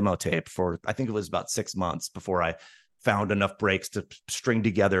on my demo tape for, I think it was about 6 months before I found enough breaks to string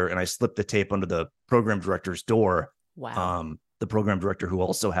together, and I slipped the tape under the program director's door. Wow. The program director, who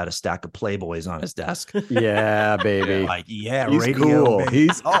also had a stack of Playboys on his desk. Yeah, baby. He's radio, cool. Baby.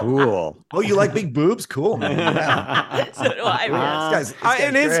 He's cool. Oh, you like big boobs? Cool, man. Yeah. So do I. This guy's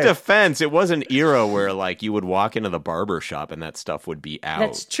in his great. defense, it was an era where like you would walk into the barber shop and that stuff would be out.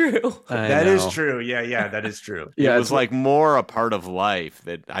 That's true. That is true. Yeah, that is true. It was like more a part of life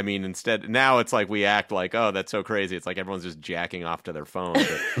that, I mean, instead now it's like we act like, oh, that's so crazy. It's like everyone's just jacking off to their phone.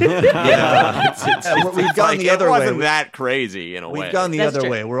 But, we've gone the other way. It wasn't that crazy in a way. We've gone the other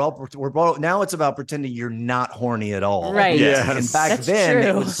way. We're both now. It's about pretending you're not horny at all. Right. Yes. And back then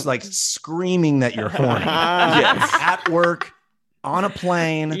it was like screaming that you're horny. Yes. At work, on a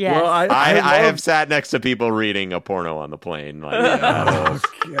plane. Yes. Well, I have sat next to people reading a porno on the plane. Like, oh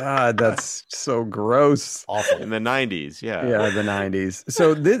God, that's so gross. Awful. In the 90s, yeah. Yeah, the 90s.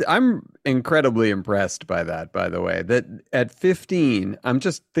 So I'm incredibly impressed by that, by the way, that at 15, I'm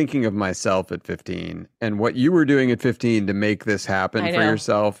just thinking of myself at 15, and what you were doing at 15 to make this happen for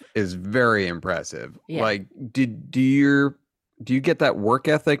yourself is very impressive. Yeah. Like, do you get that work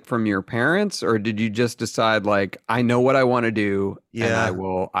ethic from your parents, or did you just decide like, I know what I want to do and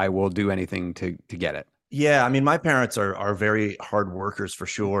I will do anything to get it? Yeah, I mean, my parents are very hard workers for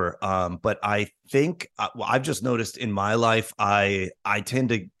sure. But I think I've just noticed in my life, I tend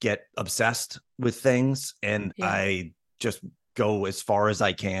to get obsessed with things, and I just go as far as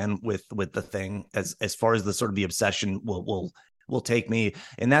I can with the thing, as far as the sort of the obsession will take me.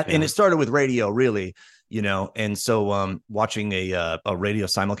 And and it started with radio, really. And so watching a radio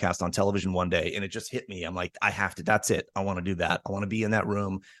simulcast on television one day, and it just hit me. I'm like, I have to, that's it. I want to do that. I want to be in that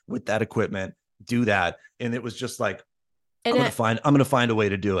room with that equipment, do that. And it was just like, And I'm gonna find a way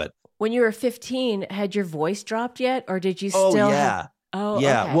to do it. When you were 15, had your voice dropped yet, or did you still? Yeah.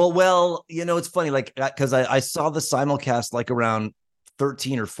 Okay. Well, it's funny, like, because I saw the simulcast like around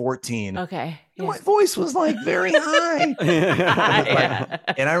 13 or 14. Okay. And my voice was like very high.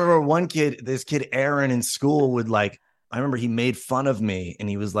 And I remember this kid Aaron in school would like. I remember he made fun of me and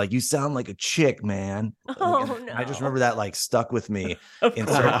he was like, "You sound like a chick, man." Oh, no. I just remember that like stuck with me. And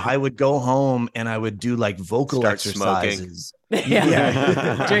so I would go home and I would do like vocal exercises.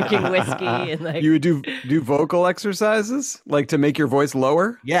 Yeah. Drinking whiskey and like. You would do vocal exercises like to make your voice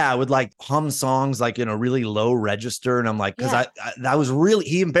lower? Yeah, I would like hum songs like in a really low register. And I'm like, because I was really,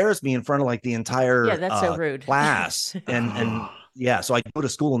 he embarrassed me in front of like the entire that's so rude. class. And yeah, so I go to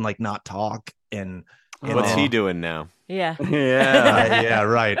school and like not talk. And what's he doing now? Yeah. Yeah,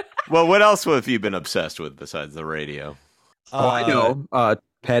 right. Well, what else have you been obsessed with besides the radio? I know.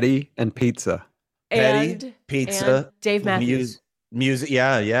 Petty and pizza. Petty, pizza, and Dave Matthews. Music.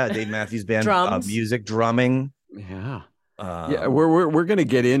 Yeah. Dave Matthews Band. Drums. Music, drumming. Yeah. We're going to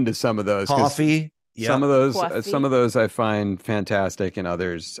get into some of those. Coffee. Some of those I find fantastic, and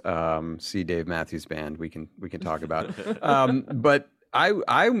others see Dave Matthews Band. We can talk about. But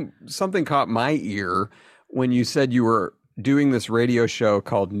I something caught my ear when you said you were doing this radio show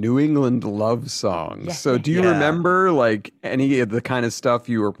called New England Love Songs. Yeah. So do you remember like any of the kind of stuff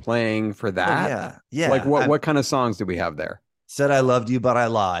you were playing for that? Yeah. Like what kind of songs did we have there? Said I Loved You, But I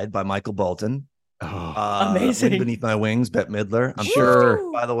Lied by Michael Bolton. Amazing. Wind Beneath My Wings, Bette Midler. I'm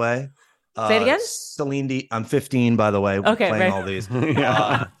sure. By the way. Say it again? Celine Dion. I'm 15, by the way. Okay, playing all these.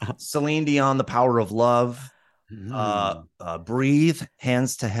 Celine Dion, The Power of Love. Breathe,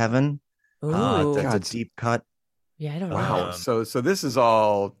 Hands to Heaven. Ooh. That's a deep cut. Yeah, I don't know. Wow. So this is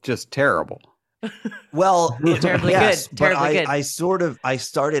all just terrible. Well, terribly yes, good. But Terribly good. I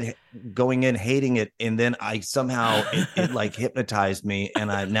started going in hating it, and then I somehow it like hypnotized me,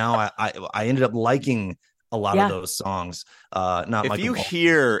 and I ended up liking a lot of those songs. Not if Michael you Bolton.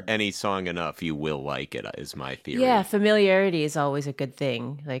 hear any song enough, you will like it. Is my theory. Yeah, familiarity is always a good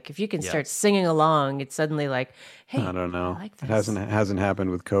thing. Like if you can start singing along, it's suddenly like, hey, I don't know. I like It this. hasn't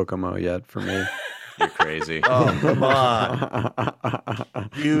happened with Kokomo yet for me. You're crazy. Oh, come on.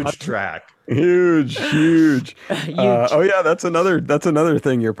 Huge track. Huge. Oh yeah, that's another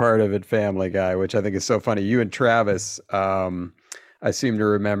thing you're part of at Family Guy, which I think is so funny. You and Travis, I seem to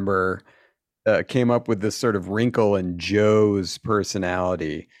remember, came up with this sort of wrinkle in Joe's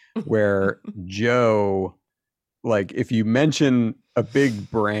personality, where Joe, like if you mention a big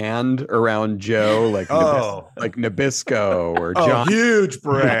brand around Joe, like Nabisco or John, huge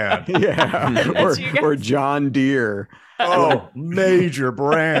brand. or John Deere. Major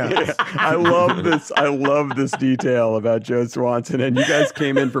brand. I love this detail about Joe Swanson, and you guys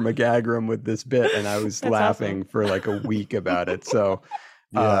came in from a gag room with this bit, and I was laughing for like a week about it. So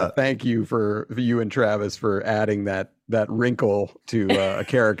thank you for you and Travis for adding that wrinkle to a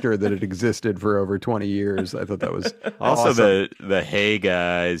character that had existed for over 20 years. I thought that was also awesome. the Hey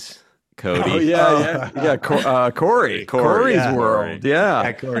Guys, Cody. Oh yeah. Corey's World.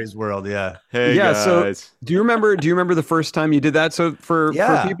 Yeah, Corey's World. Yeah. Hey guys. So do you remember the first time you did that? So for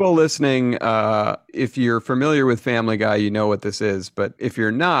people listening, if you're familiar with Family Guy, you know what this is. But if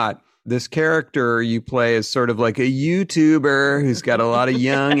you're not, this character you play is sort of like a YouTuber who's got a lot of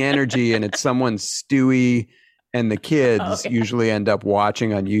young energy, and it's someone Stewie. And the kids usually end up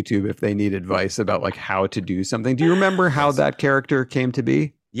watching on YouTube if they need advice about like how to do something. Do you remember how that character came to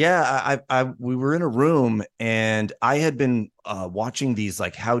be? Yeah, we were in a room, and I had been watching these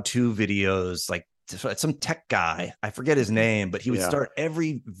like how-to videos, like some tech guy. I forget his name, but he would start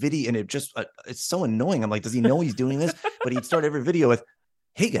every video, and it just it's so annoying. I'm like, does he know he's doing this? But he'd start every video with,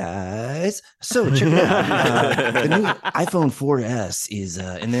 "Hey guys, so check it out. The new iPhone 4S is,"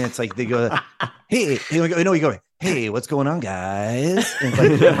 and then it's like they go, "Hey," you go, "Hey, what's going on, guys?" And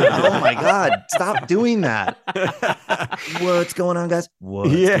it's like, oh my God, stop doing that. What's going on, guys?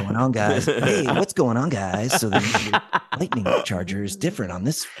 What's going on, guys? Hey, what's going on, guys? So the lightning charger is different on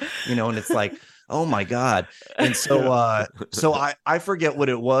this, and it's like, oh my God. And so I forget what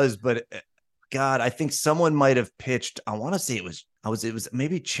it was, but God, I think someone might have pitched. I want to say it was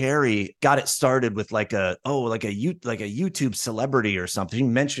maybe Cherry got it started with like a YouTube celebrity or something. He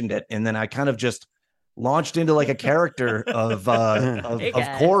mentioned it, and then I kind of just launched into like a character of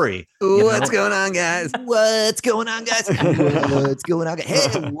Corey. What's going on, guys? What's going on, guys? What's going on, guys?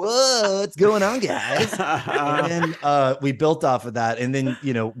 Hey, what's going on, guys? And then we built off of that, and then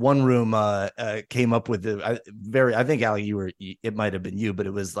one room came up with I think Ali, it might have been you, but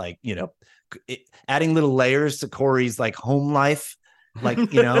it was like adding little layers to Corey's like home life. like,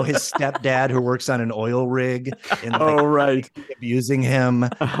 you know, his stepdad who works on an oil rig and right, abusing him.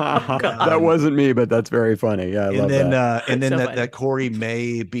 That wasn't me, but that's very funny. Yeah, I love that. And then that Corey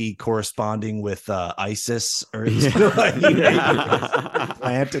may be corresponding with ISIS or plant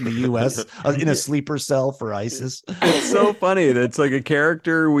in the U.S. In a sleeper cell for ISIS. It's so funny. It's like a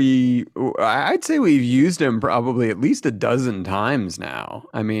character I'd say we've used him probably at least a dozen times now.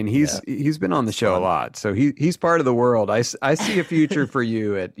 I mean, he's been on the show a lot, so he's part of the world. I see a future for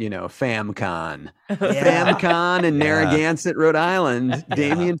you at, you know, FamCon. FamCon in Narragansett, Rhode Island.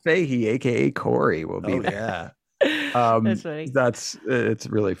 Damien Fahey, aka Corey, will be there. That's funny. It's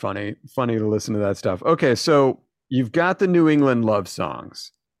really funny to listen to that stuff. Okay, so you've got the New England love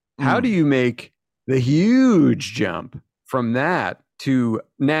songs. How do you make the huge jump from that to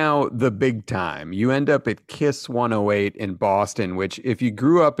now the big time? You end up at Kiss 108 in Boston, which if you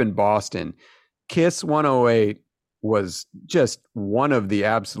grew up in Boston, Kiss 108 was just one of the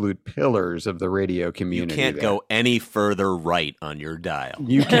absolute pillars of the radio community. You can't go any further right on your dial.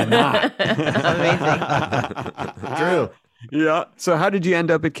 You cannot. Amazing. True. Yeah. So how did you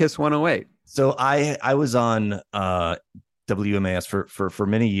end up at Kiss 108? So I was on WMAS for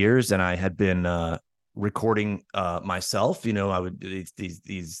many years, and I had been recording myself. You know, I would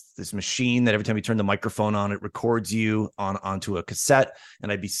this machine that every time you turn the microphone on, it records you onto a cassette,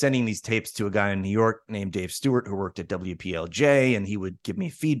 and I'd be sending these tapes to a guy in New York named Dave Stewart who worked at WPLJ, and he would give me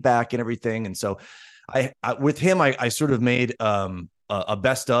feedback and everything. And so I with him I sort of made a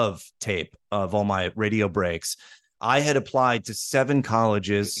best of tape of all my radio breaks. I had applied to 7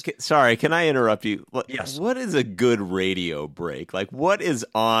 colleges. Sorry, can I interrupt you? Yes. What is a good radio break? Like, what is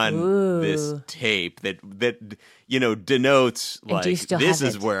on this tape that you know denotes like this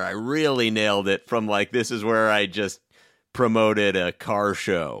is where I really nailed it from like this is where I just promoted a car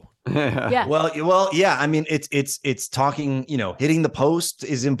show? Yeah. Well, yeah. I mean, it's talking. You know, hitting the post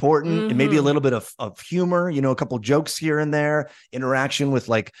is important, and maybe a little bit of humor. You know, a couple jokes here and there. Interaction with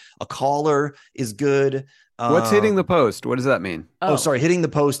like a caller is good. What's hitting the post? What does that mean? Oh, sorry. Hitting the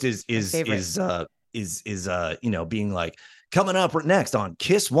post is you know, being like coming up next on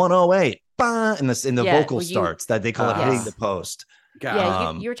Kiss 108. Bah, and the vocal starts that they call it hitting the post.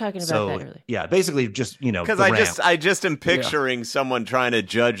 Yeah, you were talking about that earlier. Yeah, basically just, you know, because I just am picturing someone trying to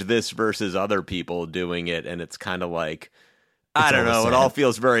judge this versus other people doing it, and it's kind of like I don't know. It all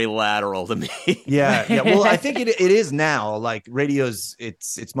feels very lateral to me. Yeah. Well, I think it is now. Like radio's,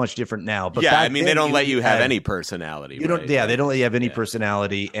 it's much different now. But yeah, I mean, they don't let you have any personality. You don't. Yeah, they don't let you have any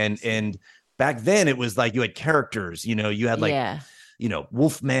personality. And back then, it was like you had characters. You know, you had like. You know,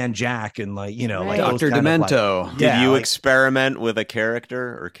 Wolfman Jack and like, you know, like Dr. Demento. Like, did you experiment with a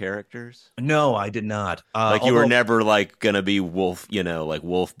character or characters? No, I did not. Like you were never like going to be Wolf, you know, like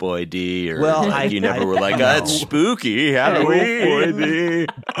Wolf Boy D or like, you never were like, that's spooky. Halloween. Wolf Boy D.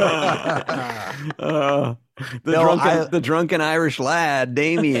 The drunken Irish lad,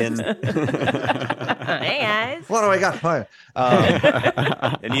 Damien. Hey guys, what do I got?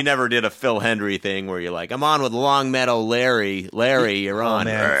 And you never did a Phil Hendry thing where you're like, I'm on with Long Meadow Larry. Larry, you're on.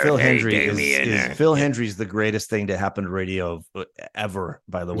 Man, Phil Hendry is Phil Hendry's the greatest thing to happen to radio ever.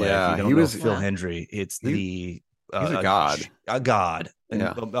 By the way, yeah, if you don't know Phil Hendry, it's he's a god,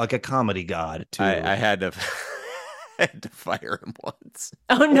 like a comedy god too. I had to. I had to fire him once.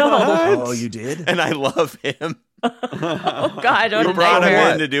 Oh no! What? Oh, you did? And I love him. Oh God! You brought him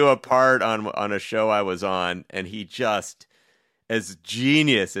in to do a part on a show I was on, and he just, as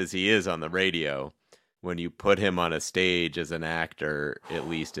genius as he is on the radio, when you put him on a stage as an actor, at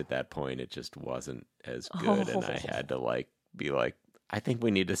least at that point, it just wasn't as good, and I had to like be like, I think we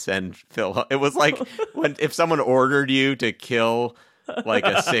need to send Phil. It was like if someone ordered you to kill like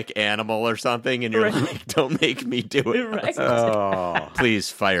a sick animal or something, and you're like, don't make me do it. Right. Oh, please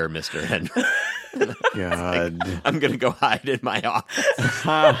fire Mr. Henry. God. Like, I'm gonna go hide in my office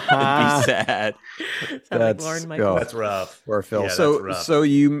and be sad. That's rough. Poor Phil. Yeah, so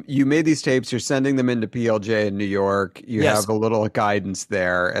you made these tapes. You're sending them into PLJ in New York. You have a little guidance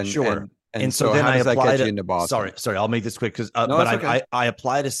there, and sure. And so then I applied to, into Boston? Sorry, I'll make this quick because I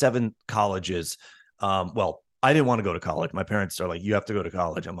applied to 7 colleges. Well, I didn't want to go to college. My parents are like, you have to go to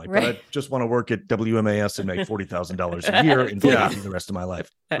college. I'm like, but I just want to work at WMAS and make $40,000 a year and for the rest of my life.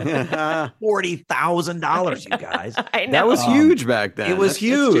 $40,000, you guys. I know. That was huge back then. It was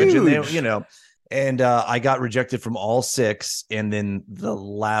huge. And they, you know, and I got rejected from all 6. And then the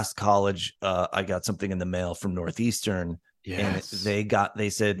last college, I got something in the mail from Northeastern. Yes. And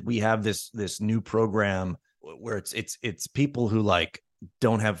they said, we have this new program where it's people who like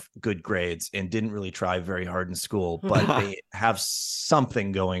don't have good grades and didn't really try very hard in school, but they have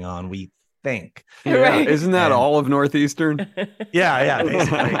something going on. We think. Right. Isn't that all of Northeastern? Yeah,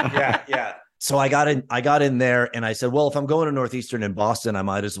 basically. Yeah. So I got in there and I said, well, if I'm going to Northeastern in Boston, I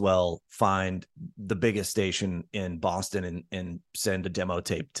might as well find the biggest station in Boston and send a demo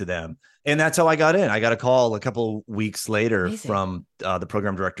tape to them. And that's how I got in. I got a call a couple weeks later from the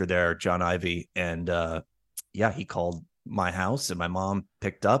program director there, John Ivey. And he called my house and my mom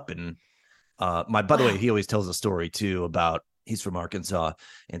picked up. And by the way, he always tells a story too about, he's from Arkansas.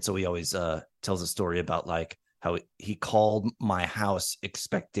 And so he always tells a story about like how he called my house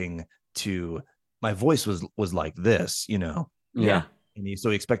expecting my voice was like this, Yeah. And he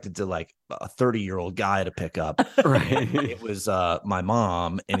expected to like a 30-year-old guy to pick up. Right. It was my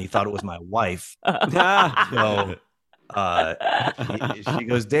mom, and he thought it was my wife. So she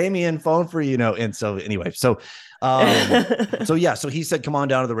goes, Damien, phone for you, and so anyway, so he said, come on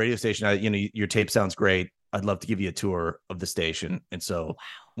down to the radio station. Your tape sounds great. I'd love to give you a tour of the station. And so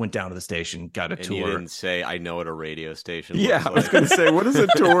went down to the station, got a tour. You didn't say, I know what a radio station looks like. I was going to say, what does a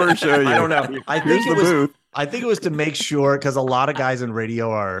tour show you? I don't know. I think it was to make sure, because a lot of guys in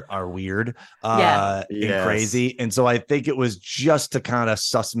radio are weird and crazy. And so I think it was just to kind of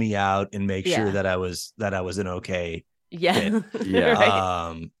suss me out and make sure that I was an okay Yeah.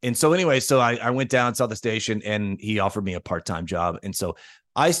 Right. And so anyway, I went down, saw the station, and he offered me a part-time job. And so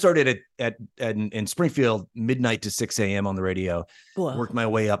I started in Springfield, midnight to 6 a.m. on the radio, worked my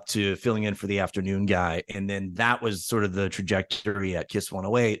way up to filling in for the afternoon guy. And then that was sort of the trajectory at Kiss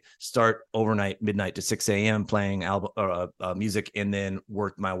 108, start overnight, midnight to 6 a.m. playing music, and then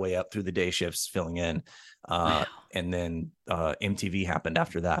worked my way up through the day shifts filling in. And then MTV happened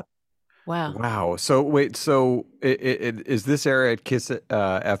after that. Wow. So wait, is this era at Kiss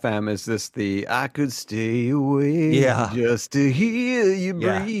FM? Is this the I could stay away just to hear you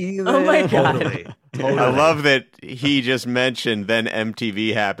breathe? Oh my God. Totally. I love that he just mentioned then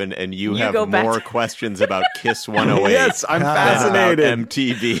MTV happened and you have more questions about Kiss 108. Yes, I'm fascinated.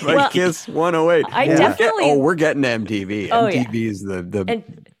 MTV. Like Kiss 108. We're getting to MTV. MTV is the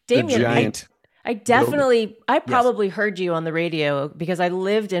Damien, giant. I probably heard you on the radio because I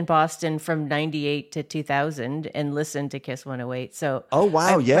lived in Boston from 98 to 2000 and listened to Kiss 108. So,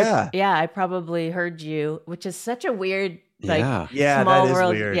 I probably heard you, which is such a weird, small that is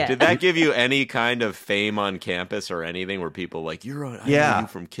world. Weird. Yeah. Did that give you any kind of fame on campus or anything where people like, I know you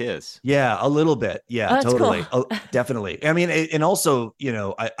from Kiss? Yeah, a little bit. Yeah, totally. Cool. Oh, definitely. I mean, and also,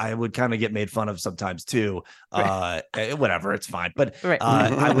 I would kind of get made fun of sometimes too. Whatever, it's fine. But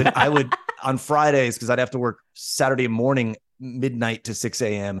I would on Fridays, because I'd have to work Saturday morning, midnight to 6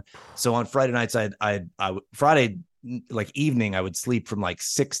 a.m. So on Friday nights, Friday like evening, I would sleep from like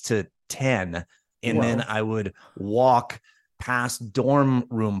 6 to 10, and then I would walk past dorm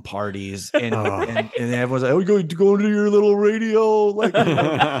room parties, and everyone's like, "Oh, you're going to your little radio? Like,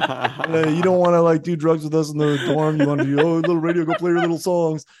 you don't want to like do drugs with us in the dorm? You want to do little radio? Go play your little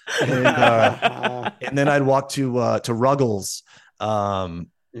songs." And then I'd walk to Ruggles. I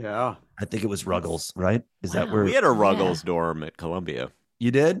think it was Ruggles, right? Is that where we had a Ruggles dorm at Columbia? You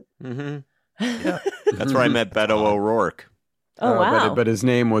did? Mm-hmm. Yeah, that's where I met Beto O'Rourke. Oh wow! But his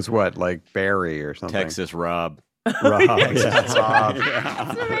name was what, like Barry or something? Texas Rob. Rob. That's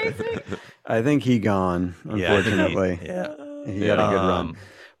amazing. I think he gone. Unfortunately, he had a good run.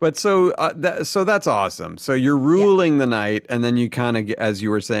 But so that's awesome. So you're ruling the night, and then you kind of, as you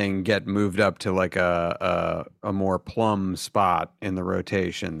were saying, get moved up to like a more plum spot in the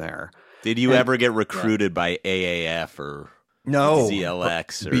rotation there. Did you ever get recruited by AAF or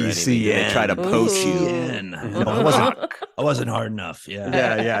CLX or BCN? Anything? They try to poach you in. No, I wasn't hard enough.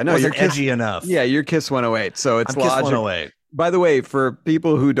 Yeah. No, you're edgy enough. Yeah, you're Kiss 108. So it's Kiss 108. By the way, for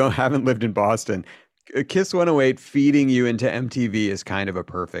people who haven't lived in Boston, Kiss 108 feeding you into MTV is kind of a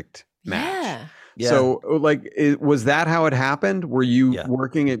perfect match. Yeah. So, was that how it happened? Were you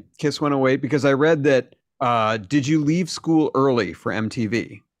working at Kiss 108? Because I read that. Did you leave school early for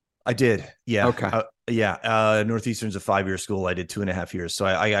MTV? I did. Yeah. Okay. Northeastern's a 5-year school. I did 2.5 years. So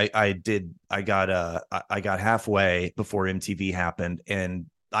I got halfway before MTV happened, and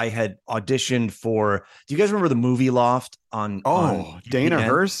I had auditioned for. Do you guys remember the movie Loft on Dana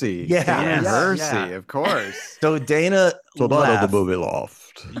Hersey? Yeah, Dana Hersey, of course. So Dana left. The movie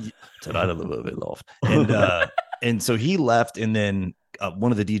Loft. And so he left, and then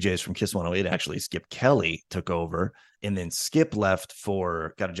one of the DJs from Kiss 108, actually Skip Kelly, took over, and then Skip left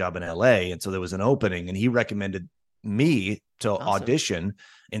got a job in LA, and so there was an opening, and he recommended me to audition,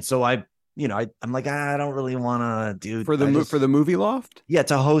 and so I'm like, I don't really want to do for the movie Loft. Yeah,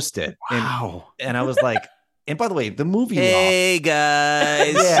 to host it. Wow. And I was like, and by the way, the movie Hey Loft.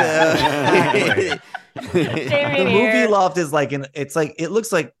 guys. The movie loft is like it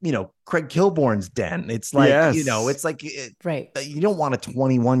looks like, Craig Kilborn's den. It's like, it's like right. You don't want a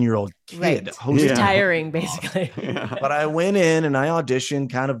 21-year-old kid hosting. Retiring, basically. But I went in and I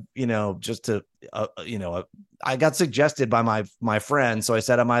auditioned kind of, just to, I got suggested by my friend. So I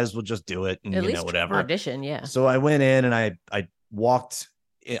said, I might as well just do it. And, At least whatever. Audition. Yeah. So I went in and I walked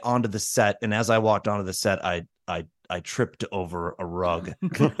onto the set. And as I walked onto the set, I tripped over a rug,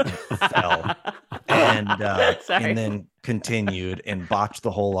 fell, and then continued and botched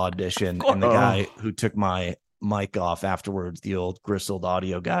the whole audition. And the guy who took my mic off afterwards, the old grizzled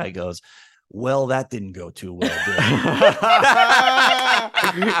audio guy, goes, "Well, that didn't go too well, did it?"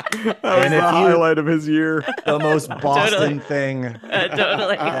 That was the highlight of his year. The most Boston thing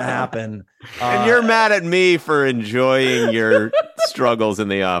totally to happen. And you're mad at me for enjoying your struggles in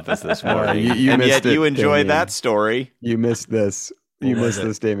the office this morning. And yet you enjoyed that story. You missed this. You missed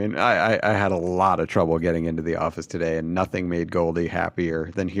this, Damien. I had a lot of trouble getting into the office today, and nothing made Goldie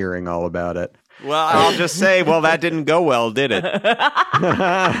happier than hearing all about it. Well, I'll just say, that didn't go well, did it?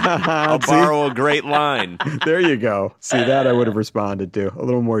 I'll borrow a great line. There you go. See, that I would have responded to. A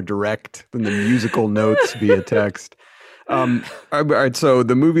little more direct than the musical notes via text. All right, so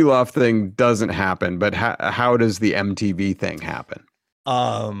the movie loft thing doesn't happen, but how does the MTV thing happen?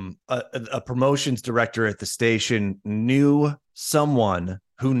 A promotions director at the station knew someone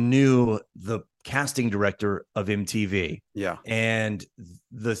who knew the casting director of MTV. Yeah. And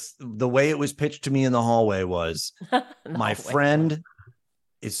the way it was pitched to me in the hallway was my friend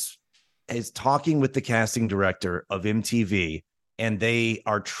is talking with the casting director of MTV, and they've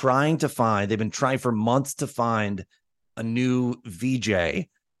been trying for months to find a new VJ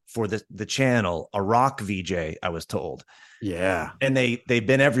for the channel, a rock VJ, I was told. Yeah. And they've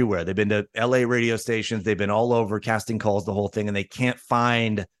been everywhere. They've been to LA radio stations. They've been all over, casting calls, the whole thing, and they can't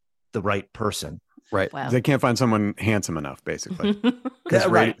find the right person. Right. Wow. They can't find someone handsome enough, basically.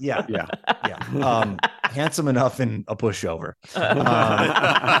 Right. Yeah. Yeah. Handsome enough and a pushover.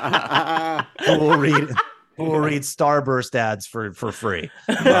 Who will read Starburst ads for free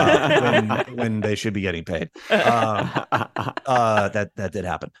when they should be getting paid. That did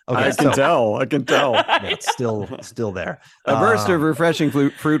happen. Okay, I can tell. Yeah, it's still there. A burst of refreshing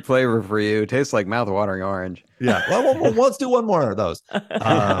fruit flavor for you. Tastes like mouth-watering orange. Yeah. Well, let's do one more of those.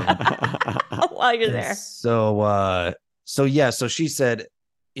 While you're there. So she said,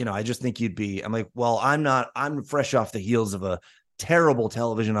 I just think you'd be. I'm like, well, I'm not. I'm fresh off the heels of a terrible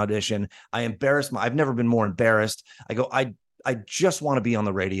television audition. I've never been more embarrassed. I go, I just want to be on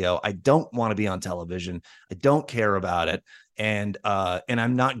the radio. I don't want to be on television. I don't care about it. And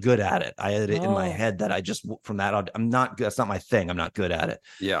I'm not good at it. I had it in my head that I just, from that, I'm not good. That's not my thing. I'm not good at it.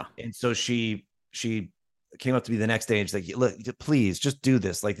 Yeah. And so she came up to me the next day and she's like, look, please just do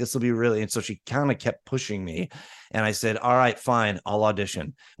this. Like, this will be really, and so she kind of kept pushing me. And I said, all right, fine. I'll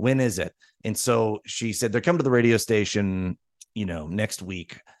audition. When is it? And so she said, they're coming to the radio station, next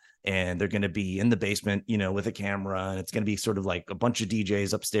week, and they're going to be in the basement, with a camera, and it's going to be sort of like a bunch of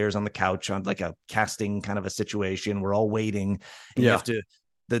DJs upstairs on the couch on like a casting kind of a situation. We're all waiting. And you have to,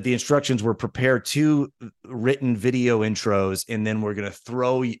 the instructions were prepare 2 written video intros, and then we're going to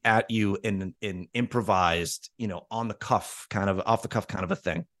throw at you in improvised, on the cuff, kind of off the cuff kind of a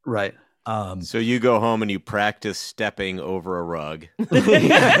thing. Right. So you go home and you practice stepping over a rug.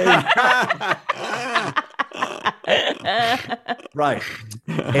 Right.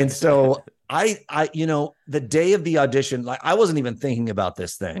 And so I the day of the audition, like, I wasn't even thinking about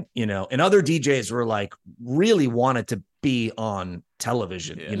this thing, and other DJs were like, really wanted to be on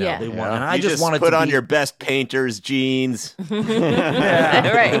television, they want, and I just wanted to put to on your best painter's jeans.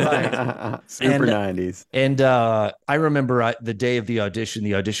 Right. Super 90s. And I remember the day of the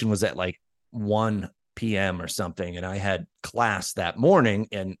audition was at like 1 p.m. or something, and I had class that morning,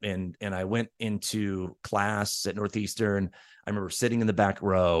 and I went into class at Northeastern. I remember sitting in the back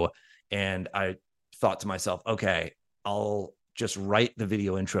row, and I thought to myself, okay, I'll just write the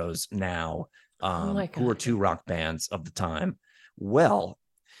video intros now. Who were 2 rock bands of the time? Well,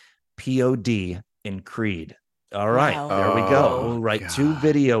 POD and Creed. All right, There we go. We'll write 2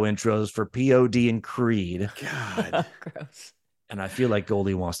 video intros for POD and Creed. God, gross. And I feel like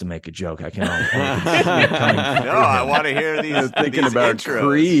Goldie wants to make a joke. I can't. No, I want to hear these. Thinking these about intros.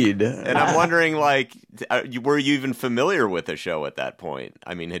 Creed, and I'm wondering, like, were you even familiar with the show at that point?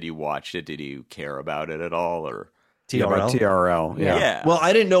 I mean, had you watched it? Did you care about it at all, or TRL? TRL, yeah. Well,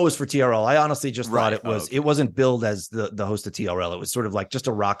 I didn't know it was for TRL. I honestly just thought it was. Okay. It wasn't billed as the host of TRL. It was sort of like just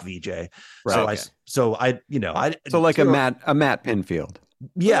a rock VJ. Right. So like a Matt Pinfield.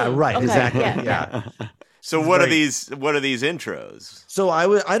 Yeah. Right. Okay, exactly. Yeah. So what are these intros? So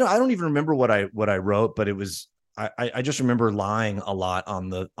I don't even remember what I wrote, but it was I just remember lying a lot on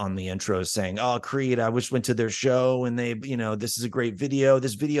the intros saying, "Oh, Creed, I went to their show and they, this is a great video.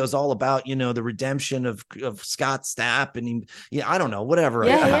 This video is all about, the redemption of Scott Stapp and I don't know, whatever."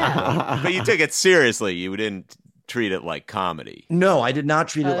 Yeah. But you took it seriously. You didn't treat it like comedy. No, I did not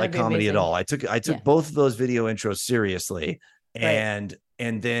treat it like comedy at all. I took both of those video intros seriously.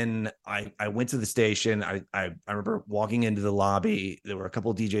 And then I went to the station. I remember walking into the lobby. There were a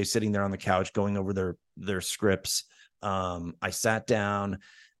couple of DJs sitting there on the couch going over their scripts. I sat down.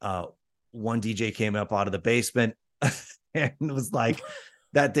 One DJ came up out of the basement and was like,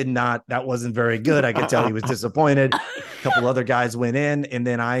 that wasn't very good. I could tell he was disappointed. A couple other guys went in, and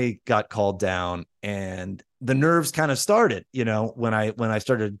then I got called down, and the nerves kind of started, when I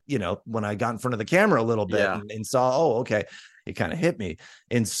started, when I got in front of the camera a little bit and saw, oh, okay. It kind of hit me.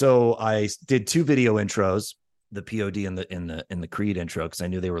 And so I did 2 video intros, the POD and the Creed intro, because I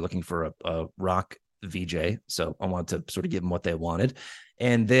knew they were looking for a rock VJ. So I wanted to sort of give them what they wanted.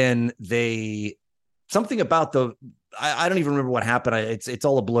 And then something about I don't even remember what happened. It's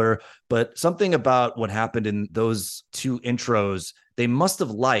all a blur, but something about what happened in those 2 intros, they must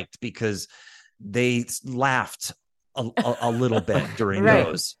have liked because they laughed a little bit during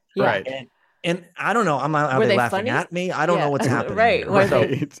those. Yeah. Right. And I don't know, are they laughing funny? at me? I don't know what's happening.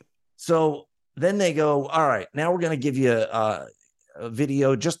 Right. So then they go, all right, now we're going to give you a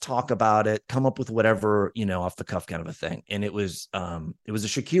video, just talk about it, come up with whatever, off the cuff kind of a thing. And it was a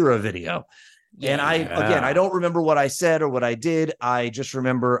Shakira video. Yeah. And I don't remember what I said or what I did. I just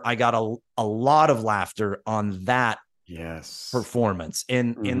remember I got a lot of laughter on that performance.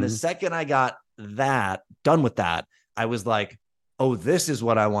 And in the second I got done with that, I was like, oh, this is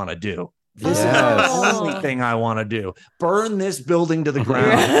what I want to do. This is the only thing I want to do. Burn this building to the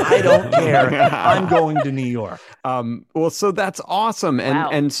ground. I don't care. I'm going to New York. Well, so that's awesome.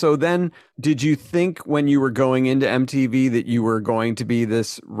 And so then did you think when you were going into MTV that you were going to be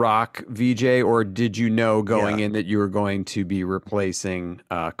this rock VJ, or did you know going in that you were going to be replacing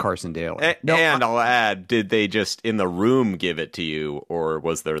Carson Daly? And I'll add, did they just in the room give it to you, or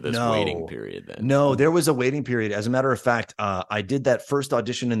was there this waiting period then? No, there was a waiting period. As a matter of fact, I did that first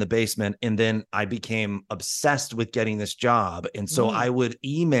audition in the basement, and then I became obsessed with getting this job. And so I would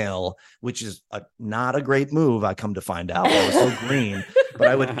email, which is not a great move. I come to find out. I was so green, but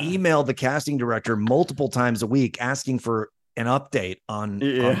I would email the casting director multiple times a week asking for an update on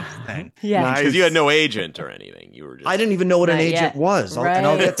this thing. Yeah. Because you had no agent or anything. You were just... I didn't even know what an agent was. Right. And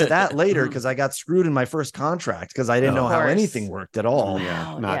I'll get to that later because I got screwed in my first contract because I didn't know how anything worked at all.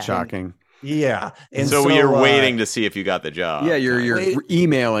 Yeah, not shocking. Yeah. And so you're waiting to see if you got the job. Yeah, you're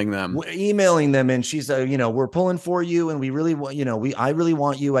emailing them. And she's we're pulling for you, and we really want, I really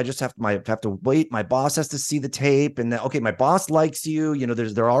want you. I just have to wait. My boss has to see the tape, and my boss likes you.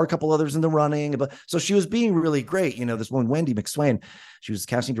 There are a couple others in the running, but so she was being really great. This one, Wendy McSwain, she was the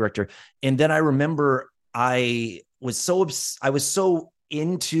casting director. And then I remember I was so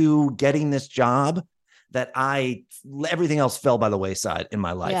into getting this job that everything else fell by the wayside in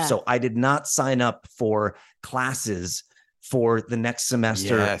my life. Yeah. So I did not sign up for classes for the next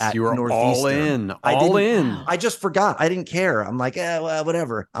semester at you were Northeastern. all in. I just forgot. I didn't care. I'm like, well,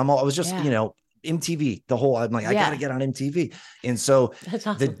 whatever. I was just, MTV, I'm like, I got to get on MTV. And so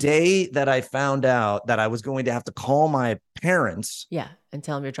the day that I found out that I was going to have to call my parents. Yeah. And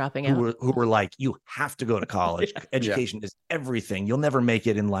tell them you're dropping out. Who were like, you have to go to college. Education is everything. You'll never make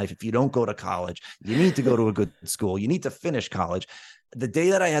it in life if you don't go to college. You need to go to a good school. You need to finish college. The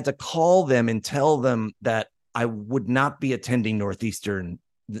day that I had to call them and tell them that I would not be attending Northeastern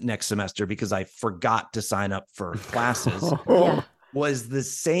the next semester because I forgot to sign up for classes was the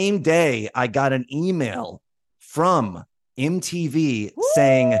same day I got an email from MTV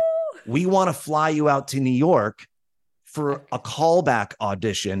saying, we want to fly you out to New York for a callback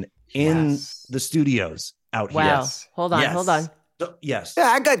audition in the studios out here. Wow. Hold on. So, yes. Yeah,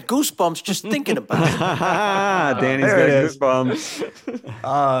 I got goosebumps just thinking about it. Danny's got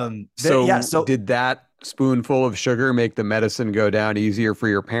goosebumps. So did that spoonful of sugar make the medicine go down easier for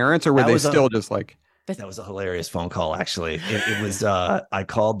your parents, or were they still just like... That was a hilarious phone call, actually. It was, I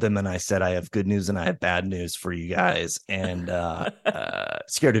called them and I said, I have good news and I have bad news for you guys. And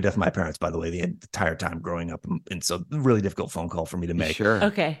scared to death of my parents, by the way, the entire time growing up. And so really difficult phone call for me to make. Sure.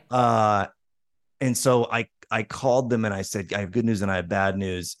 Okay. And so I called them and I said, I have good news and I have bad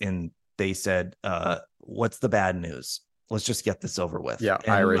news. And they said, what's the bad news? Let's just get this over with. Yeah,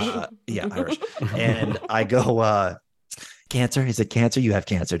 and, Irish. Irish. And I go, cancer? Is it cancer? You have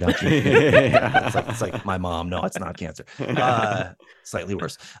cancer, don't you? It's like my mom. No, it's not cancer. Slightly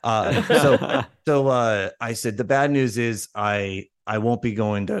worse. So I said, the bad news is I won't be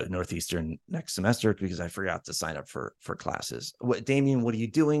going to Northeastern next semester because I forgot to sign up for classes. Damien, what are you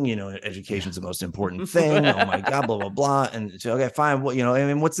doing? Education's the most important thing. Oh my God, blah, blah, blah. And so, okay, fine. Well, I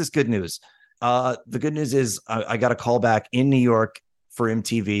mean, what's this good news? The good news is I got a call back in New York for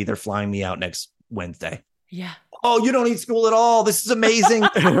MTV. They're flying me out next Wednesday. Yeah. Oh, you don't need school at all. This is amazing.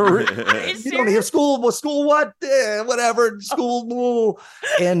 You don't need school. Well, school what? Whatever. School.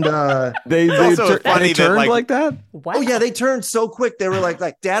 And they turned like that? Wow. Oh, yeah. They turned so quick. They were like,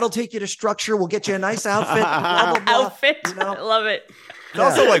 Dad'll take you to Structure. We'll get you a nice outfit. Blah, blah, blah. Outfit. I love it. It's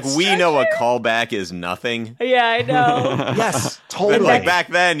also like we know a callback is nothing. Yeah, I know. Yes, totally. And like back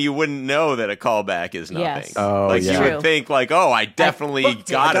then, you wouldn't know that a callback is nothing. Yes. Oh, like yeah. you would think like, oh, I definitely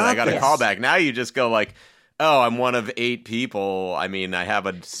got it. I got a callback. Now you just go like, oh, I'm one of 8 people. I mean, I have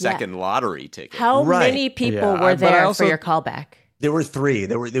a second lottery ticket. How many people were there for your callback? There were 3.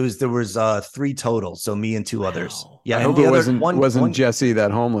 There was 3 total. So me and 2 others. Yeah, I hope it wasn't Jesse,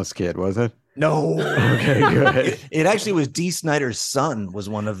 that homeless kid, was it? No. Okay, good. It actually was Dee Snider's son was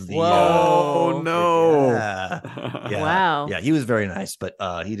one of the. Whoa, no. Yeah. Wow. Yeah, he was very nice, but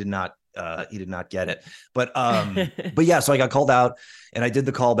he did not get it. But yeah, so I got called out and I did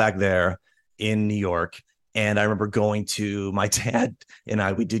the callback there in New York. And I remember going to my dad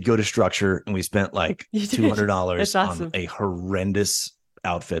and we did go to Structure and we spent like $200 on a horrendous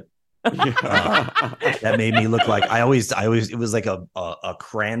outfit. That made me look like I always it was like a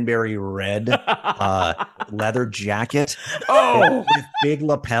cranberry red leather jacket with big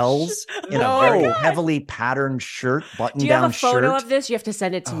lapels and a very heavily patterned shirt, button down shirt. Do you have a photo of this? You have to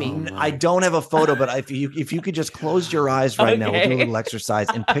send it to me. I don't have a photo, but if you could just close your eyes right now, we'll do a little exercise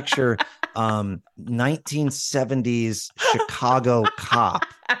and picture 1970s Chicago cop.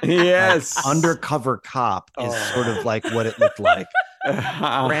 Yes. Undercover cop is sort of like what it looked like.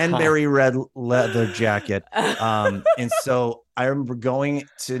 Cranberry red leather jacket. And so I remember going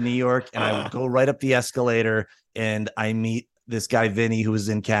to New York and I would go right up the escalator and I meet this guy, Vinny, who was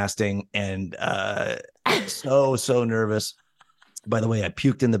in casting, and so nervous. By the way, I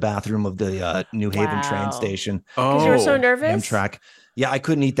puked in the bathroom of the New Haven train station. Because you were so nervous? Amtrak. Yeah, I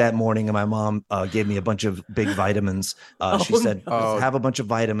couldn't eat that morning, and my mom gave me a bunch of big vitamins. She said, have a bunch of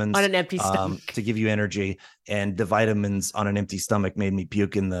vitamins on an empty stomach to give you energy. And the vitamins on an empty stomach made me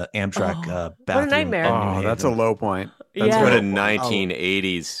puke in the Amtrak bathroom. What a nightmare. Oh, that's a low point. That's what a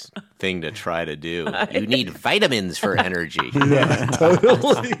 1980s thing to try to do. You need vitamins for energy. Yeah, totally.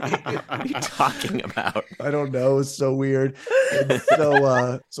 What are you talking about? I don't know. It's so weird. And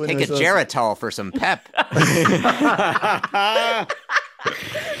so take a Geritol for some pep.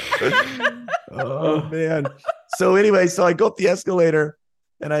 Oh man. So anyway, so I go up the escalator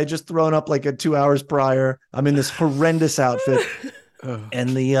and I had just thrown up like 2 hours prior. I'm in this horrendous outfit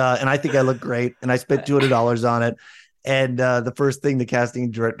and I think I look great and I spent $200 on it. And the first thing the casting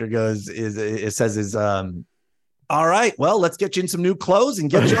director says, all right, well, let's get you in some new clothes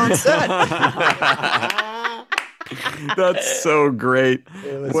and get you on set. That's so great.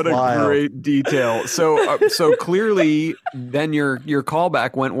 What a great detail. So clearly then your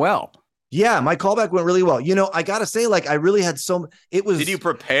callback went well. Yeah, my callback went really well. I got to say, I really had Did you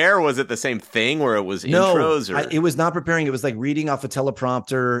prepare? Was it the same thing where it was intros? No, it was not preparing. It was like reading off a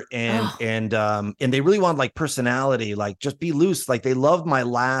teleprompter and they really wanted personality, just be loose. They loved my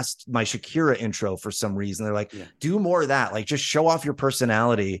Shakira intro for some reason. They're like, do more of that. Just show off your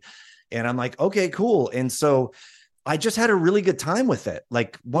personality. And I'm like, okay, cool. And so I just had a really good time with it.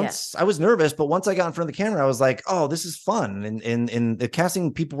 I was nervous, but once I got in front of the camera, I was like, oh, this is fun. And the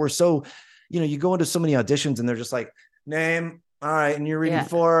casting people were so, you go into so many auditions and they're just like, name. All right. And you're reading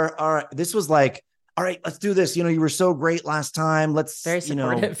for, all right. This was like, all right, let's do this. You were so great last time. Let's, very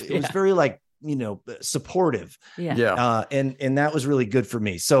supportive. It was very supportive. Yeah. And that was really good for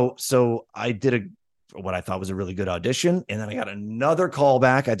me. So I did what I thought was a really good audition. And then I got another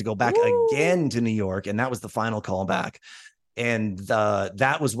callback. I had to go back again to New York. And that was the final callback. And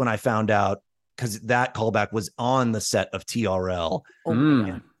that was when I found out, because that callback was on the set of TRL.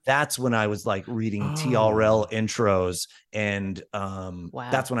 And that's when I was reading TRL intros. And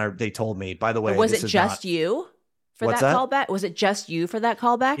that's when they told me, by the way, was it just you for that callback? Was it just you for that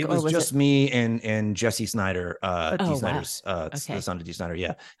callback? It was just me and Jesse Snider, Dee Snider's, the son of Dee Snider.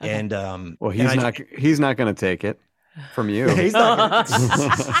 Yeah. Okay. And well, he's not going to take it from you. He's not gonna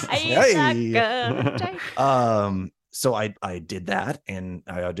take it. So I did that and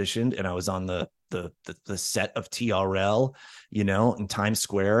I auditioned and I was on the set of TRL, in Times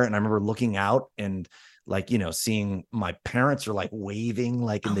Square. And I remember looking out and like, seeing my parents are like waving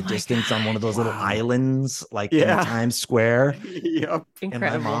like in the distance on one of those little islands, like in Times Square. Yep. And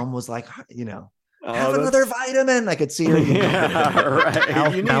my mom was like, have another vitamin. I could see her.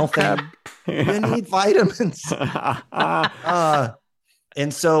 Mouthing. You need vitamins.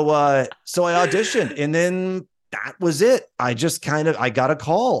 And so I auditioned, and then that was it. I just I got a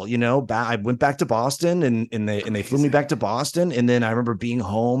call, I went back to Boston, and they flew me back to Boston. And then I remember being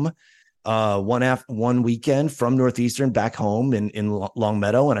home one weekend from Northeastern back home in Long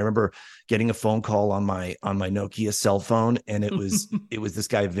Meadow. And I remember getting a phone call on my Nokia cell phone. And it was this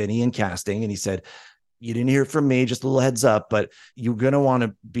guy, Vinny, in casting. And he said, you didn't hear from me, just a little heads up, but you're going to want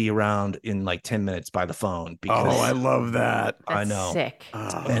to be around in like 10 minutes by the phone. Because I love that. I know. Sick.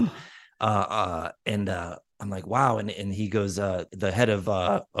 And I'm like, wow. And he goes, the head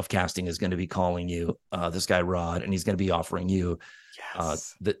of casting is going to be calling you, this guy, Rod, and he's going to be offering you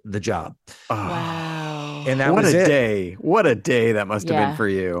the job. Wow. And that what was a it. day. What a day that must have been for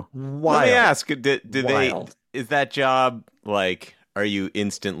you. Let me ask, is that job like, are you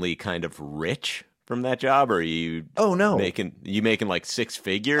instantly kind of rich from that job, or are you making like six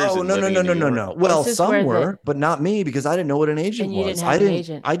figures? No. Well, some were, but not me, because I didn't know what an agent was. I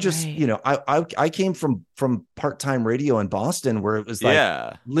didn't. I just, I came from part-time radio in Boston, where it was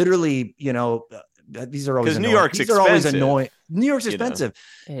like literally, these are always New York's expensive. Are always annoying. New York's expensive.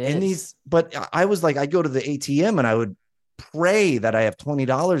 And but I was like, I go to the ATM and I would pray that I have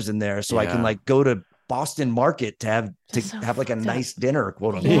 $20 in there so I can like go to Boston Market to have like a nice dinner,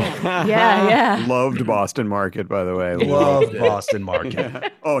 quote unquote. Yeah. Loved Boston Market, by the way. Loved Boston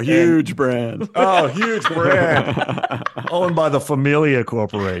Market. Huge brand. Huge brand. Owned by the Familia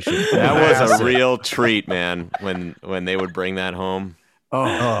Corporation. That was a real treat, man, when they would bring that home.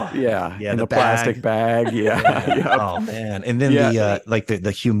 Yeah, in the plastic bag. Yeah. Yep. Oh man, and then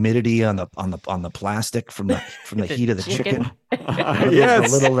the humidity on the plastic from the heat of the chicken.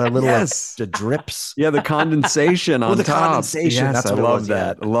 The drips. Yeah, the condensation on the top. Condensation. Yes, that's I love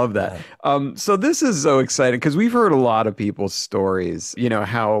that. I love that. So this is so exciting because we've heard a lot of people's stories.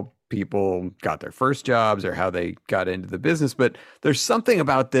 How people got their first jobs or how they got into the business, but there's something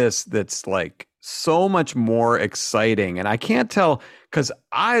about this that's like so much more exciting. And I can't tell, because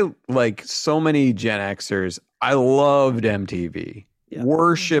I, like so many Gen Xers, I loved MTV,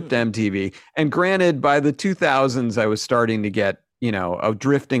 worshipped MTV. And granted, by the 2000s, I was starting to get,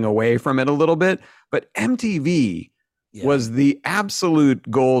 drifting away from it a little bit. But MTV was the absolute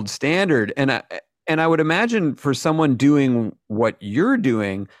gold standard. And I would imagine for someone doing what you're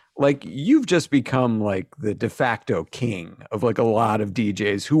doing, like you've just become like the de facto king of like a lot of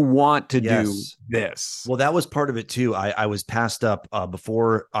DJs who want to do this. Well, that was part of it too. I was passed up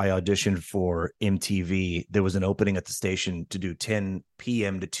before I auditioned for MTV. There was an opening at the station to do 10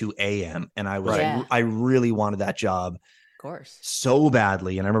 p.m. to 2 a.m. And I really wanted that job. Of course. So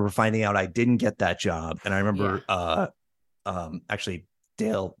badly. And I remember finding out I didn't get that job. And I remember actually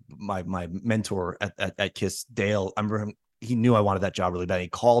Dale, my mentor at KISS, Dale, I remember him. He knew I wanted that job really bad. He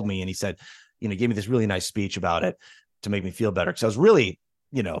called me and he said, gave me this really nice speech about it to make me feel better. Cause I was really,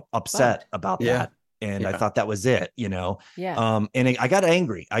 upset about that. And I thought that was it, Yeah. And I got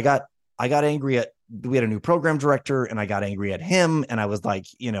angry. I got angry we had a new program director and I got angry at him. And I was like,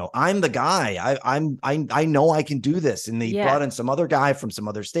 I'm the guy. I know I can do this. And they brought in some other guy from some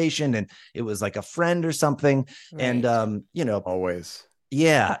other station, and it was like a friend or something. Right. And, always.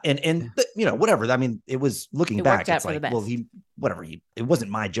 Yeah. And whatever. I mean, it was looking back. It's like, well, it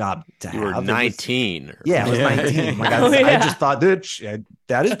wasn't my job to have. You were 19. I was 19. Like I just thought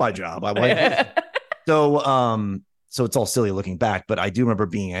that is my job. I'm like, so it's all silly looking back, but I do remember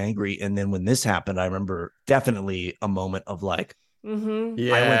being angry. And then when this happened, I remember definitely a moment of like,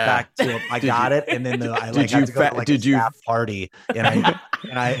 mm-hmm. I went back to I got it, and then I had to go to like a staff party, and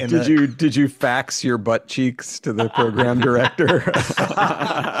did you fax your butt cheeks to the program director?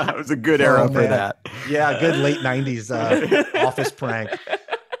 It was a good era for that. Yeah, good late 90s office prank.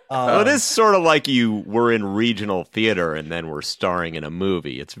 Well, it is sort of like you were in regional theater and then were starring in a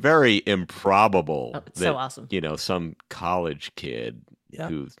movie. It's very improbable that, so awesome. Some college kid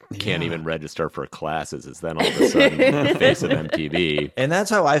who can't even register for classes is then all of a sudden the face of MTV. And that's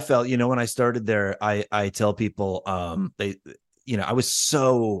how I felt, when I started there. I tell people I was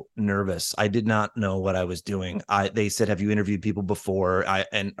so nervous. I did not know what I was doing. They said, have you interviewed people before? Or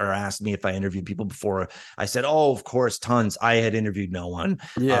asked me if I interviewed people before. I said, oh, of course, tons. I had interviewed no one.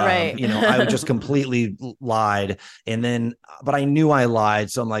 Yeah. Right. I just completely lied. And then, but I knew I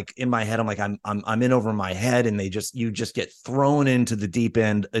lied. So I'm like, in my head, I'm like, I'm in over my head. And you just get thrown into the deep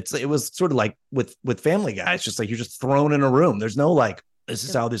end. It was sort of like with Family Guy. It's just like, you're just thrown in a room. There's no like, This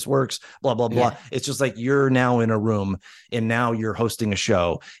is how this works, blah, blah, blah. It's just like you're now in a room and now you're hosting a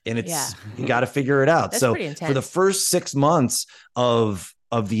show and it's you got to figure it out. So for the first 6 months of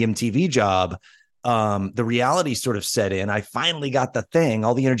the MTV job, the reality sort of set in. I finally got the thing.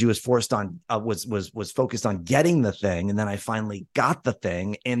 All the energy was focused on getting the thing. And then I finally got the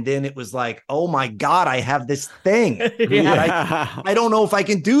thing. And then it was like, oh my God, I have this thing. I don't know if I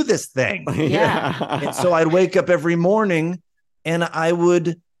can do this thing. And so I'd wake up every morning and I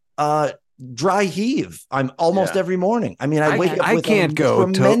would dry heave. I'm almost every morning. I mean, I wake up with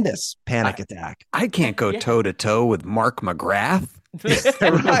a tremendous panic attack. I can't go toe to toe with Mark McGrath.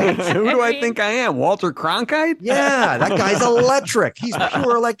 Right. Who do I think I am? Walter Cronkite? Yeah, that guy's electric. He's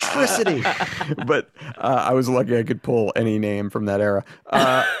pure electricity. But I was lucky I could pull any name from that era.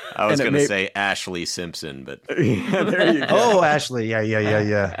 I was going to say Ashley Simpson, but there you go. Oh, Ashley.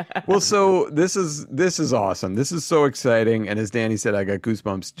 Yeah. Well, so this is awesome. This is so exciting. And as Danny said, I got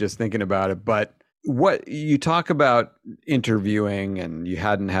goosebumps just thinking about it. But what you talk about interviewing and you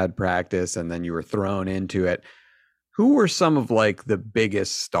hadn't had practice and then you were thrown into it. Who were some of like the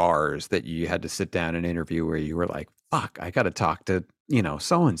biggest stars that you had to sit down and interview where you were like, fuck, I got to talk to,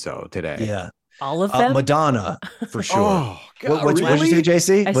 so-and-so today? Yeah. All of them? Madonna, for sure. Oh, God, what did you say,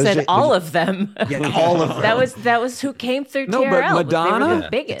 JC? I said all of them. Yeah, all of them. That was who came through TRL. No, but Madonna? They were the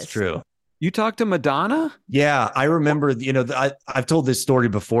biggest. It's true. You talked to Madonna? Yeah, I remember, I've told this story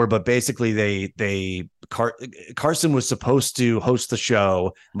before, but basically Carson was supposed to host the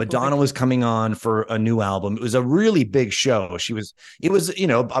show. Madonna was coming on for a new album. It was a really big show. It was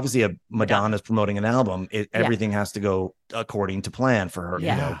obviously Madonna's promoting an album. Everything has to go according to plan for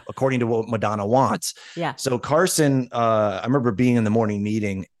her, according to what Madonna wants. Yeah. So Carson, I remember being in the morning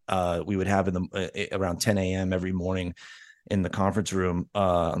meeting we would have around 10 a.m. every morning in the conference room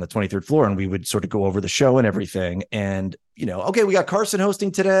on the 23rd floor. And we would sort of go over the show and everything. And, okay, we got Carson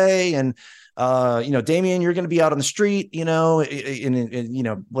hosting today. And, Damien, you're going to be out on the street,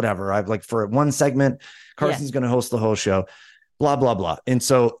 whatever. I've like for one segment, Carson's going to host the whole show, blah, blah, blah. And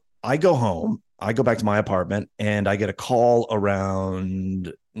so I go home, I go back to my apartment and I get a call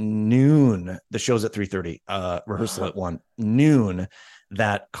around noon. The show's at 3:30, rehearsal at 1 noon,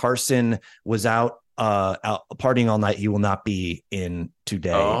 that Carson was out partying all night. He will not be in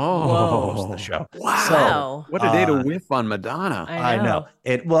today. Oh, the show. Wow. So, what a day to whiff on Madonna. I know.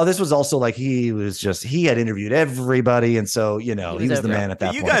 This was also like, he had interviewed everybody. And so, he was the man at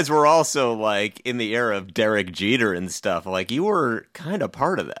that point. You guys were also like in the era of Derek Jeter and stuff. Like you were kind of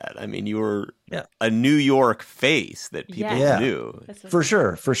part of that. I mean, you were a New York face that people knew. For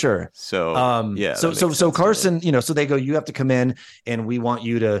sure. So, so Carson, so they go, you have to come in and we want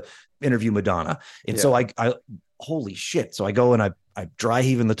you to interview Madonna. And so I holy shit. So I go and I dry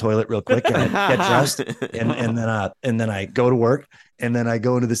heave in the toilet real quick and I get dressed and then I go to work and then I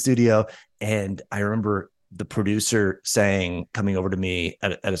go into the studio. And I remember the producer coming over to me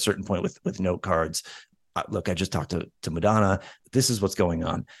at a certain point with note cards. Look, I just talked to Madonna. This is what's going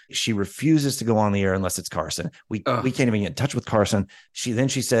on. She refuses to go on the air unless it's Carson. We can't even get in touch with Carson.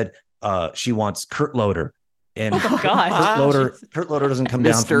 She said she wants Kurt Loder. And Kurt Loder doesn't come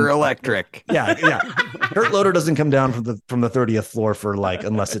down. Mr. Electric. Yeah. Kurt Loder doesn't come down from the 30th floor for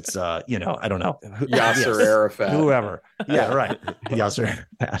unless it's I don't know. Yasser Arafat. Whoever. Yeah, right. Yasser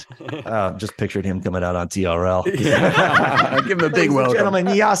Arafat. Just pictured him coming out on TRL. Yeah. Give him a big welcome. Gentlemen,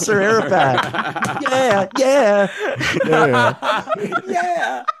 Yasser Arafat. Yeah.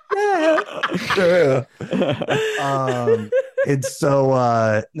 And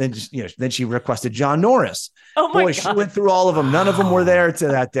so then she requested John Norris. Oh my God. She went through all of them. None of them were there to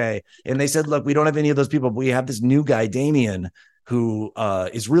that day. And they said, look, we don't have any of those people, but we have this new guy, Damien, who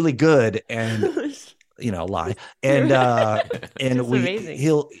is really good and lie. And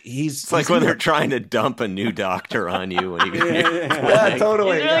he's like when they're trying to dump a new doctor on you when you yeah,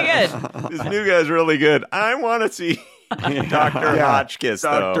 totally. He's really good. This new guy's really good. I want to see Dr. Hotchkiss,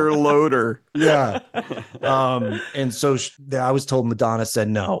 Dr. Loder. Yeah. And so I was told Madonna said,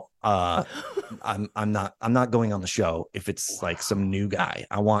 no, I'm not going on the show if it's like some new guy.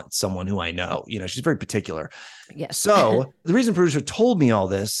 I want someone who I know. She's very particular. Yes. So the reason producer told me all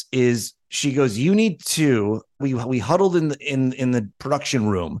this is she goes, you need to, we huddled in the production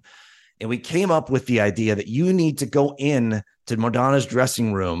room and we came up with the idea that you need to go in to Madonna's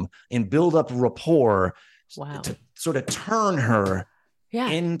dressing room and build up rapport. Wow. To sort of turn her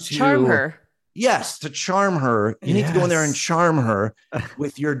into charm her. Yes, to charm her. You need to go in there and charm her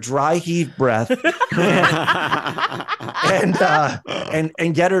with your dry heave breath and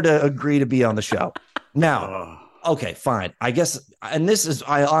get her to agree to be on the show. Now, okay, fine. I guess, and this is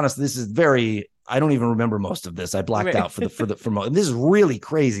very I don't even remember most of this. I blacked out for and this is really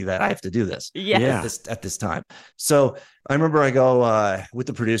crazy that I have to do this. At this time. So I remember I go with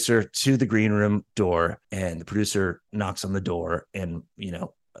the producer to the green room door, and the producer knocks on the door, and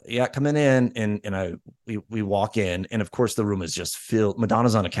coming in, and we walk in, and of course the room is just filled.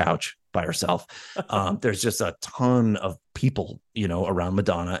 Madonna's on a couch by herself. There's just a ton of people, around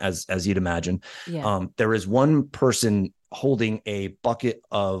Madonna, as you'd imagine. Yeah. There is one person holding a bucket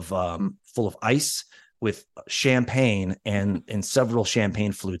of full of ice with champagne and several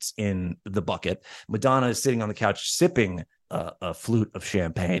champagne flutes in the bucket. Madonna is sitting on the couch sipping a flute of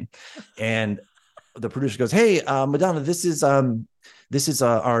champagne, and the producer goes, "Hey, Madonna, this is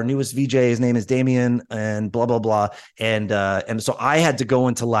our newest VJ. His name is Damien, and blah blah blah." And so I had to go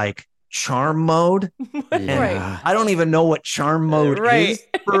into like charm mode. Right. I don't even know what charm mode is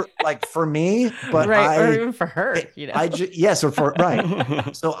for me, but or even for her.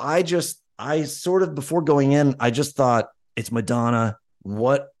 So I sort of, before going in, I just thought, it's Madonna.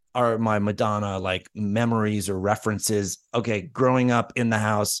 What are my Madonna like memories or references? Okay, growing up in the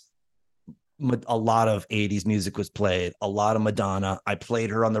house, a lot of 80s music was played, a lot of Madonna. I played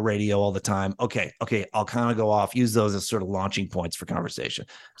her on the radio all the time. Okay. I'll kind of go off, use those as sort of launching points for conversation.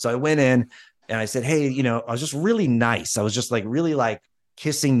 So I went in and I said, "Hey, I was just really nice. I was just like really like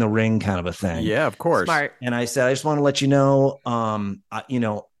kissing the ring kind of a thing." Yeah, of course. Smart. And I said, "I just want to let you know,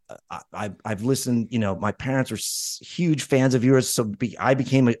 I've listened, my parents were huge fans of yours. So I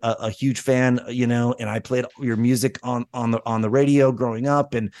became a huge fan, and I played your music on the radio growing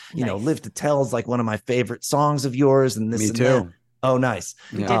up, and, Live to Tell is like one of my favorite songs of yours. And this, me and too. That. Oh, nice.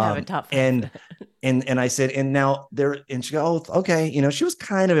 You did have a top five. And I said, and now and she goes, "Oh, okay." She was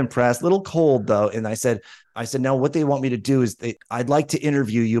kind of impressed, a little cold though. And I said, "Now what they want me to do is I'd like to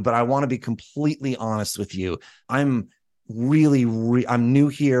interview you, but I want to be completely honest with you. I'm new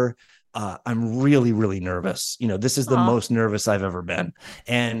here. I'm really, really nervous. This is the most nervous I've ever been."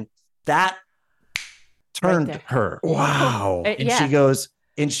 And that turned her. Wow. And she goes,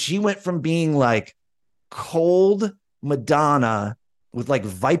 and she went from being like cold Madonna with like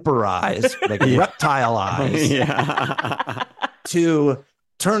viper eyes, like reptile eyes, to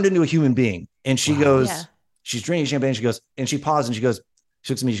turned into a human being. And she goes, she's drinking champagne. She goes, and she paused, and she looks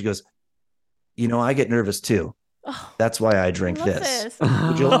at me. She goes, "I get nervous too. That's why I drink this.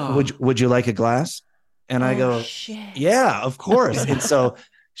 Would you like a glass?" And I go, shit. "Yeah, of course." And so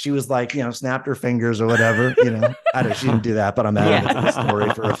she was like, snapped her fingers or whatever. She didn't do that, but I'm adding it to the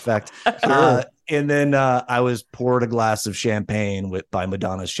story for effect. Sure. And then I was poured a glass of champagne by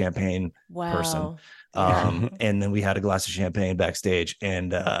Madonna's champagne person. And then we had a glass of champagne backstage,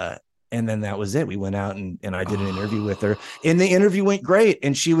 and then that was it. We went out and I did an interview with her, and the interview went great.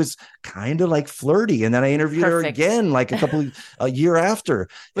 And she was kind of like flirty. And then I interviewed her again, like a year after.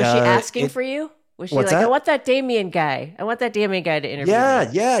 Was she asking for you? Was she like, "I want that Damien guy. I want that Damien guy to interview me"?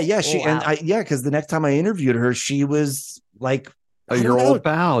 Yeah. Because the next time I interviewed her, she was like, your old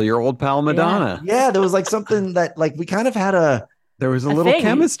pal Madonna. Yeah, there was like something that like we kind of had there was a little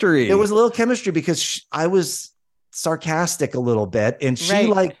chemistry. There was a little chemistry because I was sarcastic a little bit, and she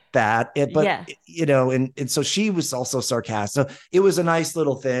liked that. And so she was also sarcastic. So it was a nice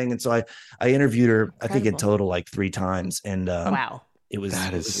little thing. And so I interviewed her, I think in total like 3 times. And wow. It was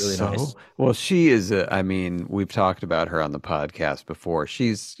really nice. Well, she is. We've talked about her on the podcast before.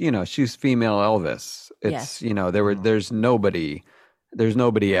 She's female Elvis. It's there's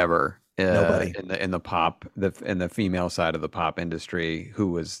nobody ever in the pop in the female side of the pop industry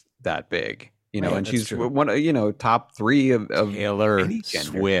who was that big. And she's one, top 3 of Taylor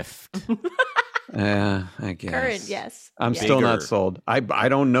Swift. I guess. Current, yes. I'm still not sold. I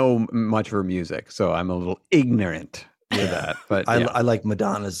don't know much of her music, so I'm a little ignorant to that. But I like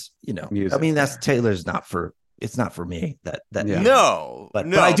Madonna's, music. I mean, that's Taylor's it's not for me. No,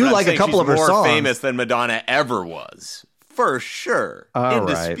 but I do like a couple of her songs. More famous than Madonna ever was. For sure.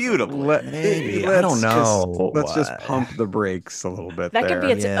 Indisputably. Maybe. I don't know. Let's just pump the brakes a little bit. That could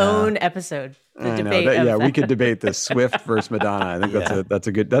be its own episode. The debate. We could debate this Swift versus Madonna. I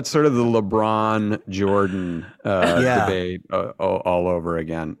think that's sort of the LeBron Jordan debate all over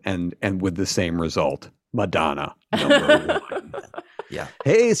again, and with the same result. Madonna number 1. Yeah.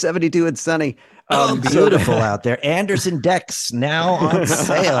 Hey, 72 and sunny. Beautiful out there. Anderson decks now on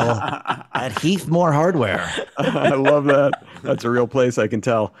sale at Heathmore Hardware. I love that. That's a real place, I can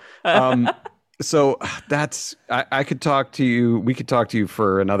tell. So I could talk to you. We could talk to you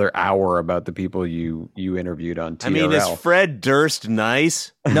for another hour about the people you interviewed on TRL. I mean, is Fred Durst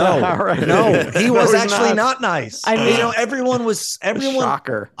nice? No, no, he was actually not nice. I mean, everyone.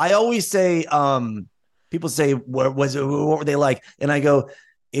 Shocker. I always say, people say, what were they like? And I go,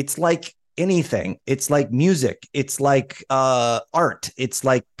 it's like anything. It's like music. It's like art. It's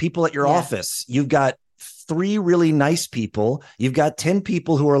like people at your office. You've got 3 really nice people. You've got 10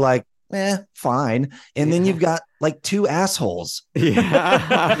 people who are like, fine. And then you've got like 2 assholes.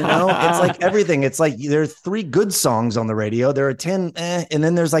 Yeah. It's like everything. It's like there are 3 good songs on the radio. There are 10, and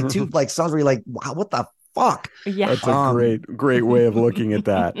then there's like 2 like songs where you're like, wow, what the fuck? Yeah. That's a great way of looking at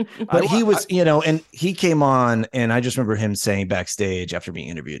that. But he was, and he came on, and I just remember him saying backstage after being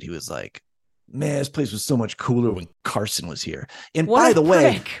interviewed, he was like, man, this place was so much cooler when Carson was here. And by the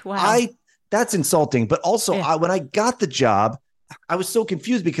way, that's insulting. But also, when I got the job, I was so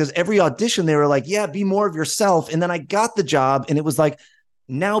confused because every audition they were like, yeah, be more of yourself. And then I got the job and it was like,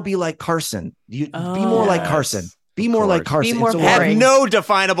 now be like Carson. Be more like Carson. Be more like Carson. Be more have no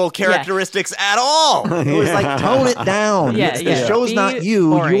definable characteristics at all. It was like, tone it down. The show's not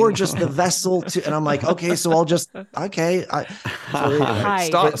you. Boring. You're just the vessel to, and I'm like, okay, so I'll just, okay.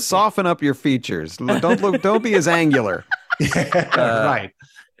 Soften up your features. Don't be as angular. Right.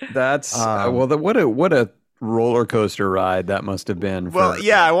 That's what a roller coaster ride that must have been.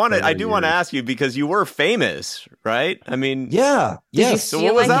 I do want to ask you because you were famous, right? I mean, yes. So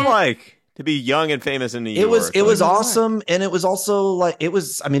what was that like to be young and famous in New York? It was awesome, and it was also like it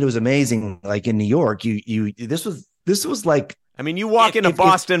was amazing. Like in New York, this was like. I mean, you walk into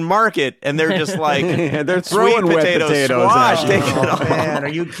Boston Market and they're just like they're throwing sweet wet potato potatoes squash. Man, are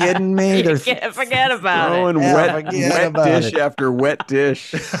you kidding me? They're forget about throwing wet dish after wet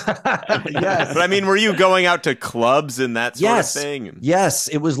dish. Yes, but I mean, were you going out to clubs and that sort of thing? Yes,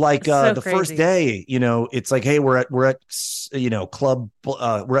 it was like the first day. It's like, hey, we're at club.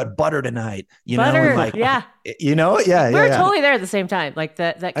 We're at Butter tonight. Butter, like, yeah. We were totally there at the same time, like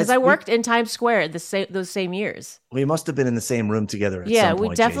that because I worked in Times Square those same years. We must have been in the same room together. At some point,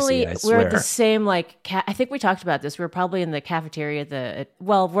 we definitely JC, were at the same I think we talked about this. We were probably in the cafeteria,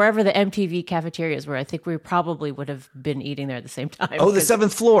 wherever the MTV cafeterias were. I think we probably would have been eating there at the same time. Oh, the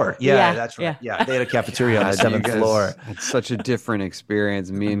 7th floor. Yeah, that's right. Yeah, they had a cafeteria on the 7th floor. It's such a different experience.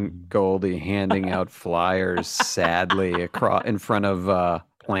 Me and Goldie handing out flyers sadly in front of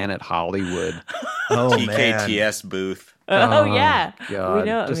Planet Hollywood. Oh, TKTS booth. Oh yeah, God, we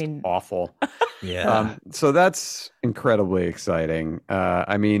know. Just awful. Yeah. So that's incredibly exciting.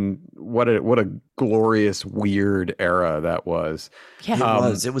 I mean, what a glorious, weird era that was.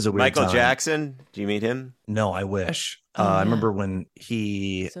 Yeah, it was a weird Michael time. Jackson. Do you meet him? No, I wish. I remember when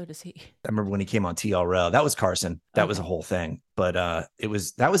he. So does he. I remember when he came on TRL. That was Carson. That was a whole thing. But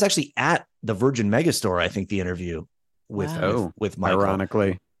that was actually at the Virgin Megastore. I think the interview with Michael.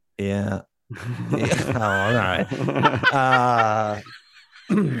 Ironically. Yeah. Oh, all right.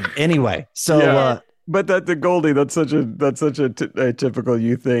 Anyway, so but the Goldie, that's such a typical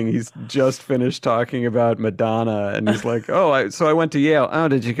you thing. He's just finished talking about Madonna, and he's like, so I went to Yale. Oh,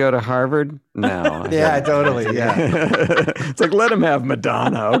 did you go to Harvard? No. Totally. Yeah. It's like, let him have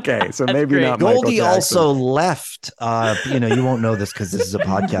Madonna. Okay, so maybe not. Goldie also left. You won't know this because this is a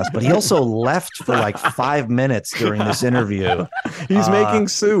podcast, but he also left for like 5 minutes during this interview. He's making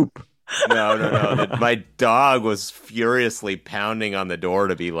soup. No. My dog was furiously pounding on the door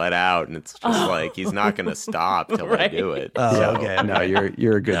to be let out, and it's just like he's not going to stop till I do it. Okay. No,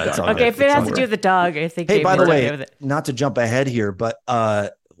 you're a good dog. Okay, if it has to do with the dog, I think. Hey, by the way, not to jump ahead here, but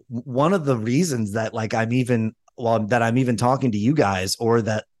one of the reasons that I'm even talking to you guys, or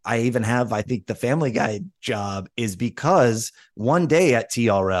that I even have, I think, the Family Guy job, is because one day at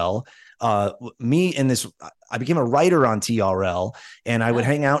TRL, I became a writer on TRL, and I would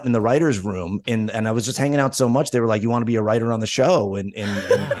hang out in the writer's room, and I was just hanging out so much. They were like, you want to be a writer on the show and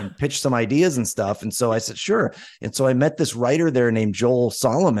pitch some ideas and stuff. And so I said, sure. And so I met this writer there named Joel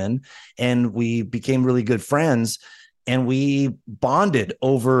Solomon, and we became really good friends. And we bonded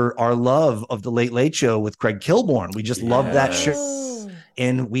over our love of the Late Late Show with Craig Kilborn. We just loved that show.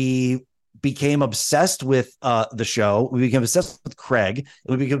 And we became obsessed with the show. We became obsessed with Craig.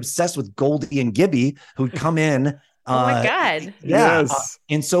 And we became obsessed with Goldie and Gibby, who'd come in. Oh my God. Yeah. Yes.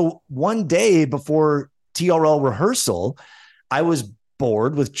 And so one day before TRL rehearsal, I was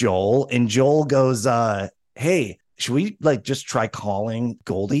bored with Joel, and Joel goes, hey, should we just try calling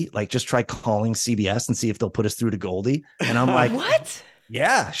Goldie? Just try calling CBS and see if they'll put us through to Goldie. And I'm like, what?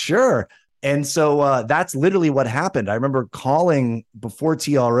 Yeah, sure. And so that's literally what happened. I remember calling before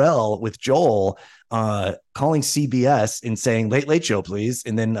TRL with Joel, calling CBS and saying, Late Late Show, please.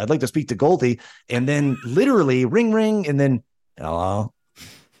 And then I'd like to speak to Goldie. And then literally ring, ring. And then, hello.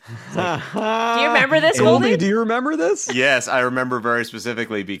 Do you remember this, Goldie? Do you remember this? Yes, I remember very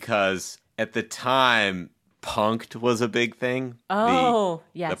specifically because at the time, Punk'd was a big thing. Oh,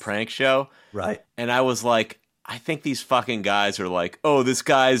 yes. The prank show. Right. And I was like, I think these fucking guys are like, oh, this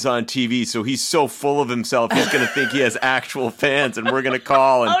guy's on TV, so he's so full of himself, he's going to think he has actual fans, and we're going to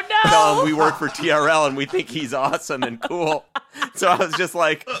call and tell him we work for TRL and we think he's awesome and cool. So I was just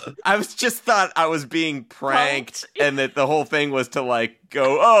like, thought I was being pranked, and that the whole thing was to like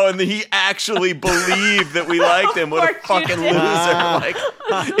go, oh, and he actually believed that we liked him. What a fucking loser. Like,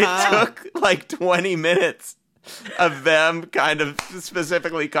 it took like 20 minutes of them kind of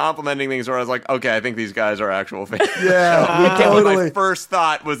specifically complimenting things where I was like, okay, I think these guys are actual fans. Yeah, totally. My first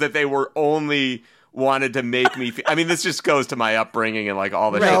thought was that they were only wanted to make me I mean, this just goes to my upbringing and like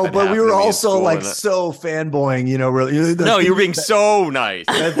all the shit that but we were also like so fanboying, you know, really. No, you were being so nice.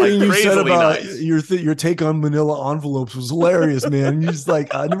 That thing you said about your take on manila envelopes was hilarious, man. You just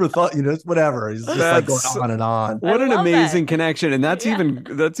like, I never thought, you know, it's whatever. It's just like going on and on. What an amazing connection. And that's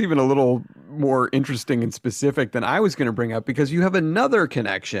even a little more interesting and specific than I was going to bring up, because you have another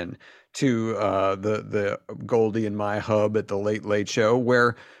connection to the Goldie and my hub at the Late Late Show,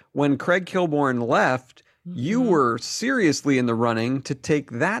 where when Craig Kilborn left, you were seriously in the running to take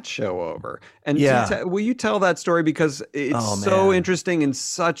that show over. And will you tell that story, because it's so interesting and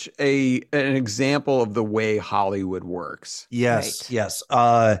such an example of the way Hollywood works. Yes, yes.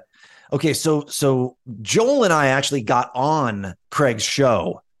 Okay, so Joel and I actually got on Craig's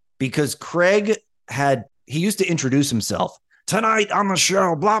show because Craig he used to introduce himself. Tonight on the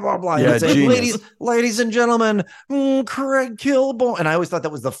show, blah, blah, blah. Yeah, say, ladies and gentlemen, Craig Kilborn. And I always thought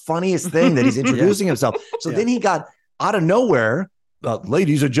that was the funniest thing, that he's introducing himself. So then he got out of nowhere,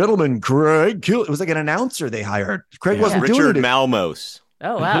 ladies and gentlemen, Craig Kilborn. It was like an announcer they hired. Craig wasn't doing it. Richard Malmos.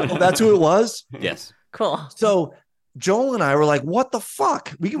 Oh, wow. Well, that's who it was? Yes. Cool. So Joel and I were like, what the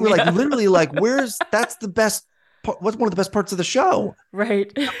fuck? We were like, literally like, that's the best, what's one of the best parts of the show?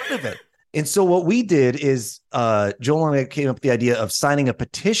 Right. Get rid of it. And so what we did is Joel and I came up with the idea of signing a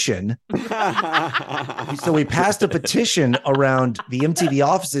petition. So we passed a petition around the MTV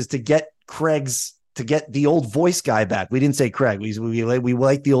offices to get the old voice guy back. We didn't say Craig. We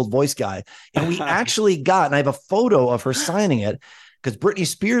like the old voice guy. And we actually got, and I have a photo of her signing it, because Britney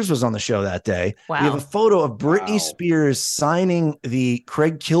Spears was on the show that day. Wow. We have a photo of Britney Spears signing the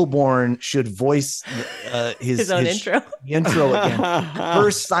Craig Kilborn should voice his own intro again. Her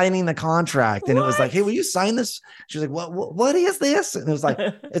signing the contract. And it was like, hey, will you sign this? She was like, what is this? And it was like,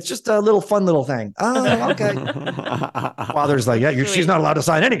 it's just a little fun little thing. Oh, okay. Father's like, yeah, she's not allowed to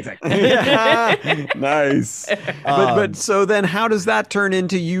sign anything. Nice. But so then how does that turn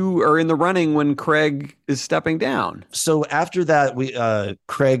into you are in the running when Craig is stepping down? So after that,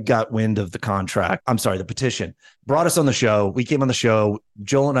 Craig got wind of the petition, brought us on the show. We came on the show.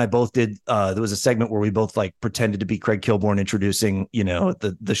 Joel and I both did. There was a segment where we both like pretended to be Craig Kilborn introducing, you know,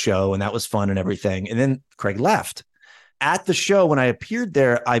 the show, and that was fun and everything. And then Craig left. At the show, when I appeared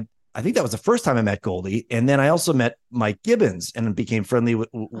there, I think that was the first time I met Goldie, and then I also met Mike Gibbons and became friendly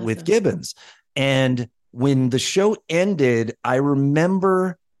with Gibbons. And when the show ended, I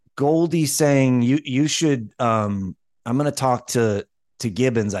remember Goldie saying, "You should." I'm going to talk to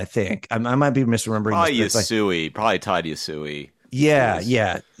Gibbons, I think. I might be misremembering. Probably Todd Yasui.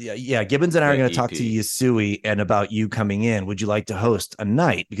 Yeah. Gibbons and I are going to talk to Yasui and about you coming in. Would you like to host a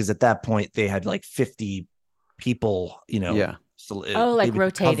night? Because at that point they had like 50 people, you know. Yeah. So, like David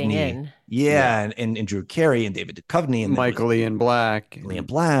rotating Duchovny. in. Yeah. And Drew Carey and David Duchovny and Michael Ian Black. And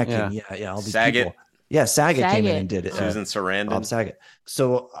all these Saget. people. Yeah, Saget came in and did it. Susan Sarandon. Bob Saget.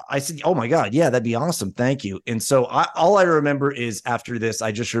 So I said, oh my God, yeah, that'd be awesome. Thank you. And so all I remember is after this,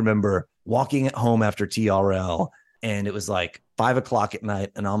 I just remember walking at home after TRL, and it was like 5:00 at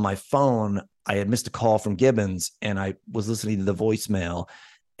night. And on my phone, I had missed a call from Gibbons, and I was listening to the voicemail,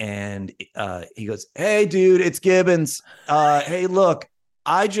 and he goes, hey, dude, it's Gibbons. Hey, look,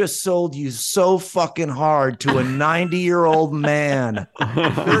 I just sold you so fucking hard to a 90-year-old man.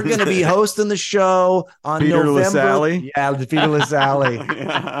 You're going to be hosting the show on Peter November. LaSalle? Yeah, Peter LaSalle.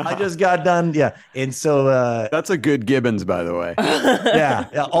 I just got done. Yeah. And so that's a good Gibbons, by the way.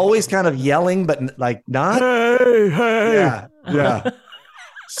 Yeah. Always kind of yelling, but like not. Hey. Yeah.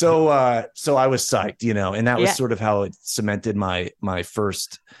 So I was psyched, you know, and that was sort of how it cemented my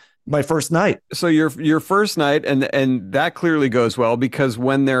first night. So your first night, and that clearly goes well, because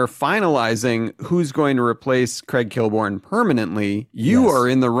when they're finalizing who's going to replace Craig Kilborn permanently, you are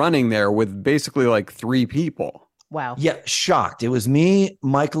in the running there with basically like 3 people. Wow. Yeah, shocked. It was me,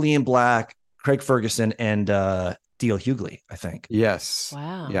 Michael Ian Black, Craig Ferguson, and D.L. Hughley, I think. Yes.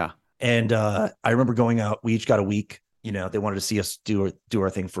 Wow. Yeah. And I remember going out. We each got a week. You know, they wanted to see us do our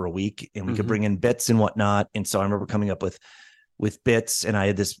thing for a week, and we could bring in bits and whatnot. And so I remember coming up with bits, and I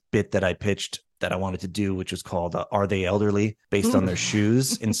had this bit that I pitched that I wanted to do, which was called "Are They Elderly?" based on their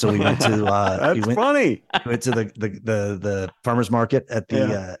shoes. And so we went to funny. We went to the farmers market at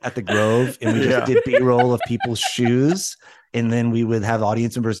the Grove, and we just did B-roll of people's shoes. And then we would have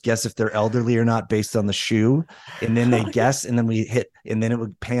audience members guess if they're elderly or not based on the shoe. And then they guess, and then we hit, and then it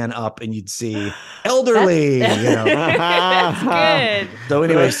would pan up and you'd see elderly, That's good. So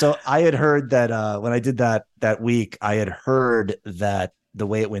anyway, so I had heard that when I did that week, I had heard that the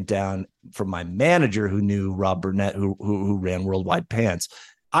way it went down from my manager who knew Rob Burnett, who ran Worldwide Pants.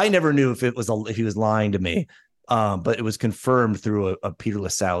 I never knew if he was lying to me. But it was confirmed through a Peter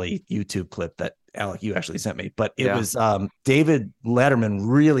LaSalle YouTube clip that Alec, you actually sent me. But it was David Letterman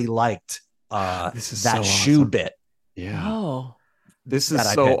really liked that shoe bit. Yeah. Oh, this is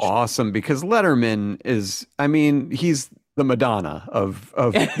so awesome because Letterman is, I mean, he's the Madonna of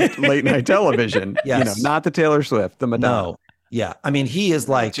late night television. Yes. You know, not the Taylor Swift, the Madonna. No. Yeah. I mean, he is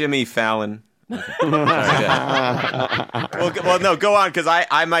like Jimmy Fallon. Well, no, go on, because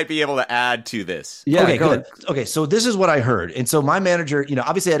I might be able to add to this. Yeah, okay, good. Okay, so this is what I heard, and so my manager,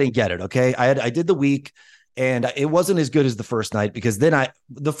 obviously I didn't get it. Okay, I did the week, and it wasn't as good as the first night because then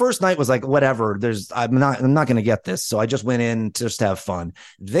the first night was like whatever. I'm not going to get this, so I just went in to just have fun.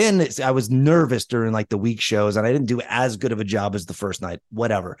 Then I was nervous during like the week shows, and I didn't do as good of a job as the first night.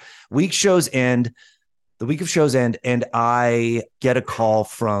 Whatever. The week of shows end, and I get a call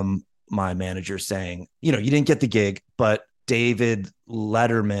from my manager saying, you didn't get the gig, but David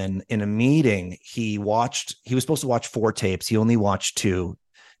Letterman in a meeting, he was supposed to watch 4 tapes. He only watched 2,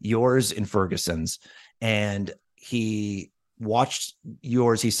 yours and Ferguson's. And he watched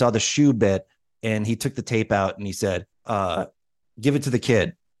yours. He saw the shoe bit and he took the tape out and he said, give it to the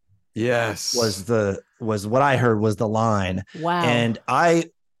kid. Yes. Was what I heard was the line. Wow. And I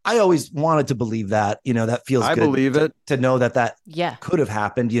always wanted to believe that, that feels good. I believe it. To know that could have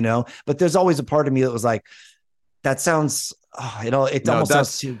happened, but there's always a part of me that was like, that sounds, almost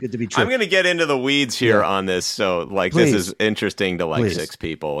sounds too good to be true. I'm going to get into the weeds here on this. So Please. This is interesting to Please. 6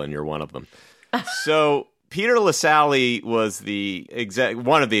 people and you're one of them. So Peter LaSalle was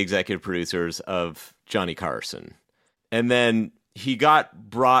one of the executive producers of Johnny Carson. And then he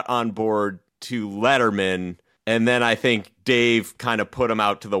got brought on board to Letterman. And then I think Dave kind of put him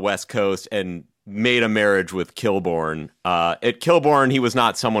out to the West Coast and made a marriage with Kilborn. At Kilborn, he was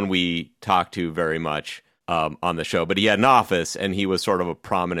not someone we talked to very much on the show, but he had an office and he was sort of a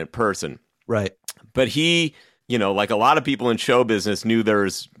prominent person. Right. But he, like a lot of people in show business, knew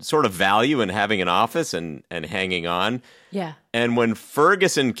there's sort of value in having an office and hanging on. Yeah. And when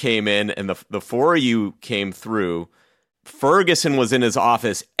Ferguson came in and the 4 of you came through, Ferguson was in his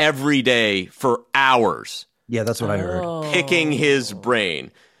office every day for hours. Yeah, that's what I heard. Picking his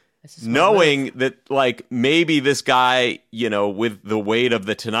brain, knowing that like maybe this guy, with the weight of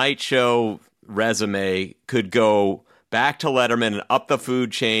the Tonight Show resume could go back to Letterman and up the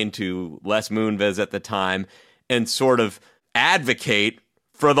food chain to Les Moonves at the time and sort of advocate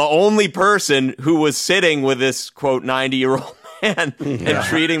for the only person who was sitting with this, quote, 90-year-old man and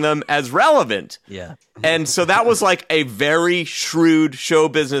treating them as relevant. Yeah. And so that was like a very shrewd show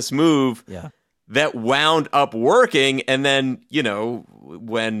business move. Yeah. That wound up working. And then,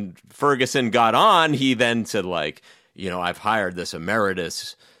 when Ferguson got on, he then said, like, I've hired this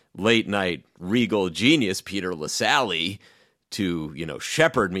emeritus late night regal genius, Peter LaSalle, to,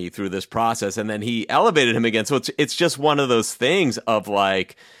 shepherd me through this process. And then he elevated him again. So it's just one of those things of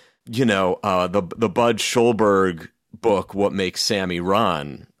like, the Bud Schulberg book, What Makes Sammy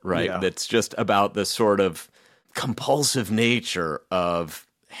Run, right? Yeah. That's just about the sort of compulsive nature of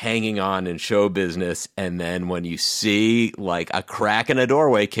hanging on in show business, and then when you see like a crack in a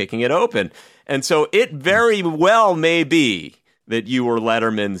doorway, kicking it open. And so it very well may be that you were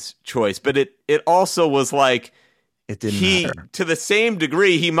Letterman's choice, but it also was like it didn't matter. To the same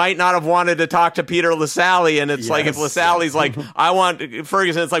degree, he might not have wanted to talk to Peter LaSalle, and it's like if LaSalle's like, I want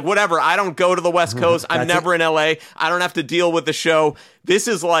Ferguson, it's like, whatever, I don't go to the West Coast, I'm never in LA, I don't have to deal with the show. This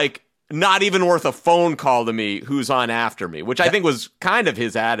is like not even worth a phone call to me who's on after me, which I think was kind of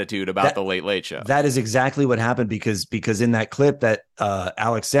his attitude about the Late Late Show. That is exactly what happened because in that clip that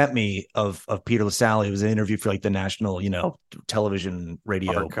Alex sent me of Peter LaSalle, it was an interview for like the national, television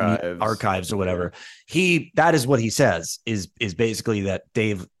radio archives or whatever. That is what he says is basically that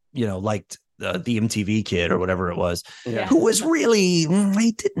Dave, liked the MTV kid or whatever it was, who was really,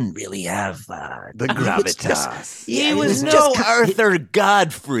 he didn't really have the gravitas. He was no Arthur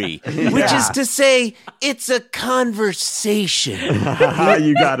Godfrey, which is to say, it's a conversation.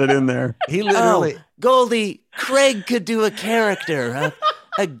 You got it in there. He literally, Goldie, Craig could do a character.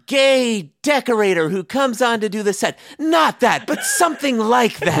 a gay decorator who comes on to do the set. Not that, but something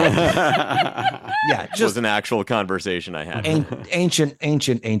like that. Yeah, just was an actual conversation I had.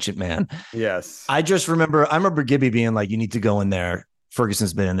 Ancient man. Yes. I remember Gibby being like, you need to go in there.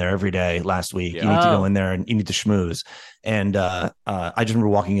 Ferguson's been in there every day last week. Yeah. You need to go in there and you need to schmooze. And I just remember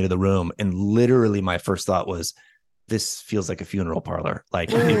walking into the room and literally my first thought was, this feels like a funeral parlor. Like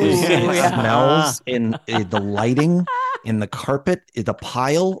it smells in the lighting, in the carpet, the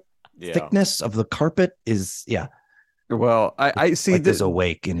pile thickness of the carpet is, Well, I see like there's a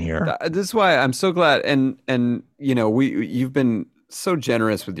wake in here. This is why I'm so glad. And you know, you've been so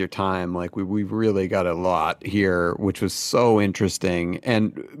generous with your time. Like we've really got a lot here, which was so interesting.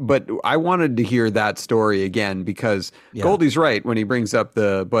 But I wanted to hear that story again because Goldie's right when he brings up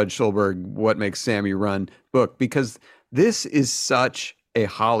the Bud Schulberg "What Makes Sammy Run" book, because this is such a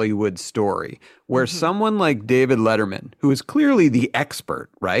Hollywood story where someone like David Letterman, who is clearly the expert,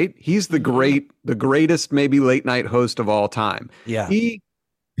 right? He's the greatest maybe late night host of all time. Yeah, he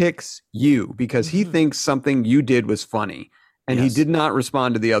picks you because he thinks something you did was funny. And he did not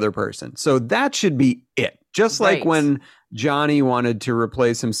respond to the other person. So that should be it. Just like when Johnny wanted to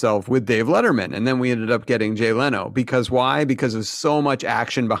replace himself with Dave Letterman. And then we ended up getting Jay Leno. Because why? Because of so much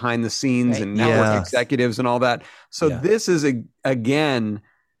action behind the scenes and network executives and all that. So this is, again,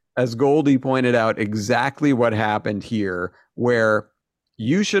 as Goldie pointed out, exactly what happened here, where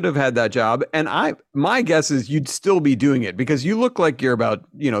you should have had that job. And my guess is you'd still be doing it because you look like you're about,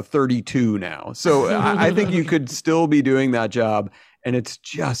 32 now. So I think you could still be doing that job. And it's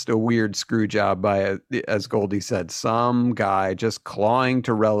just a weird screw job by, as Goldie said, some guy just clawing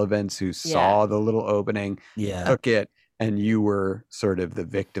to relevance who saw the little opening, took it, and you were sort of the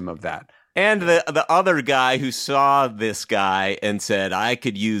victim of that. And the other guy who saw this guy and said, I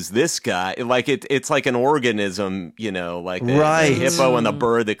could use this guy. Like it's like an organism, like the hippo and the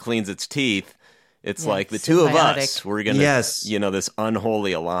bird that cleans its teeth. It's like the two of us, we're going to, this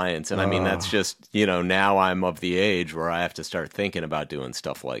unholy alliance. And I mean, that's just, now I'm of the age where I have to start thinking about doing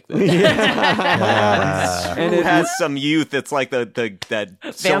stuff like this. And it has some youth. It's like that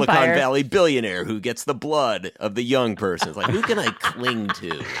Silicon Valley billionaire who gets the blood of the young person. It's like, who can I cling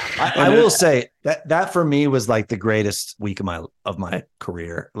to? I will say that for me was like the greatest week of my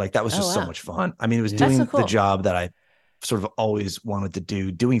career. Like that was just so much fun. I mean, it was doing the job that I sort of always wanted to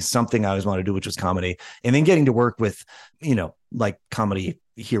do, doing something I always wanted to do, which was comedy, and then getting to work with, like comedy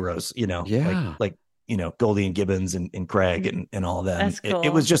heroes, like Goldie and Gibbons and Craig and all of them. That's cool. It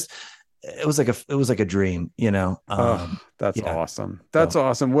was just, it was like a dream, That's awesome. That's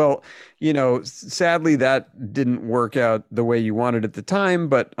awesome. Well, sadly that didn't work out the way you wanted at the time,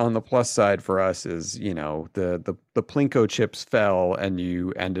 but on the plus side for us is, the Plinko chips fell and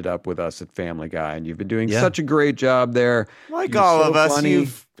you ended up with us at Family Guy, and you've been doing such a great job there. Like all of us,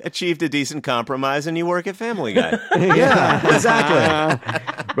 you've achieved a decent compromise and you work at Family Guy. Yeah, exactly.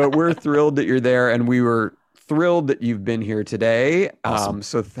 But we're thrilled that you're there, and we were thrilled that you've been here today. Awesome.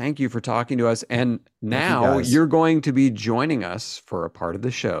 So thank you for talking to us. And now you're going to be joining us for a part of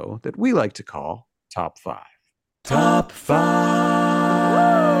the show that we like to call Top 5. Top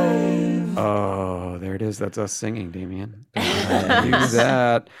 5. Oh, there it is. That's us singing, Damien. Use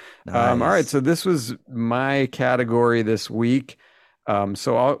that. Nice. All right. So this was my category this week.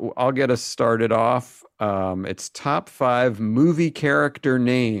 So I'll get us started off. It's Top 5 movie character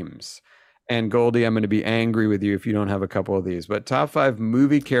names. And Goldie, I'm going to be angry with you if you don't have a couple of these, but top 5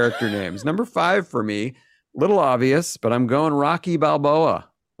 movie character names. Number 5 for me, little obvious, but I'm going Rocky Balboa.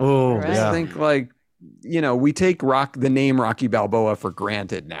 Oh, I just think we take the name Rocky Balboa for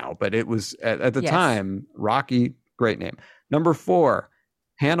granted now, but it was at the time, Rocky, great name. Number 4,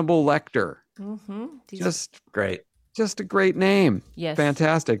 Hannibal Lecter. Mm-hmm. Just great. Just a great name. Yes.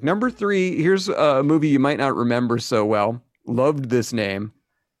 Fantastic. Number 3, here's a movie you might not remember so well. Loved this name.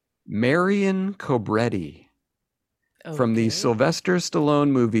 Marion Cobretti from the Sylvester Stallone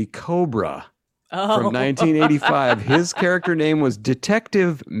movie Cobra from 1985. His character name was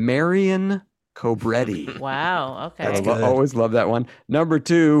Detective Marion Cobretti. Wow. Okay. I always love that one. Number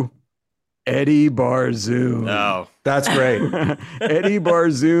 2, Eddie Barzoon. Oh, that's great. Eddie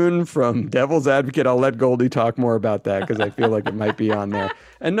Barzoon from Devil's Advocate. I'll let Goldie talk more about that because I feel like it might be on there.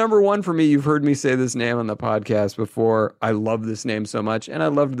 And number 1 for me, you've heard me say this name on the podcast before. I love this name so much, and I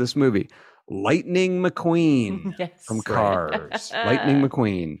loved this movie. Lightning McQueen from Cars. Lightning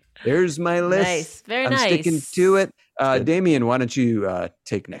McQueen. There's my list. Nice. Very I'm nice. sticking to it. Damien, why don't you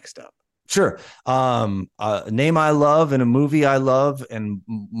take next up? Sure. A name I love and a movie I love, and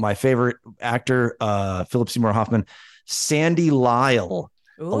my favorite actor, Philip Seymour Hoffman, Sandy Lyle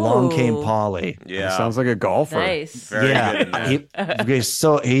Along Came Polly. Yeah, sounds like a golfer. Nice. Very good.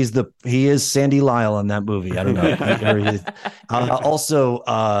 He is Sandy Lyle in that movie. I don't know. Also,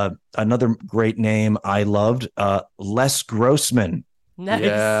 another great name I loved, Les Grossman. Nice.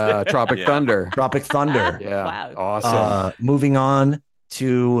 Yeah, Tropic Thunder. Tropic Thunder. Yeah, Wow. awesome. Moving on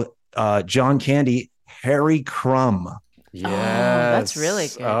to John Candy, Harry Crumb. Yes. that's really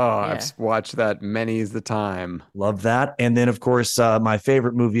good. Oh, Yeah. I've watched that many's the time. Love that. And then, of course, my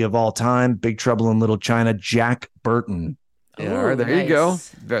favorite movie of all time, Big Trouble in Little China, Jack Burton. Yeah, there you go.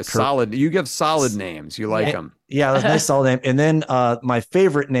 Very solid. You give solid names. You like them. Yeah, that's a nice solid name. And then my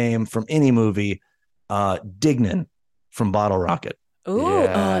favorite name from any movie, Dignan from Bottle Rocket. Ooh,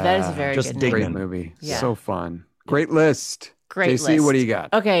 that is a very good name. Great movie. Yeah. So fun. Great list. Great JC, list. what do you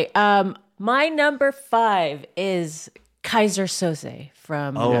got? Okay, my number 5 is Kaiser Soze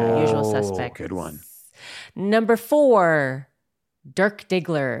from Usual Suspects. Good one. Number 4, Dirk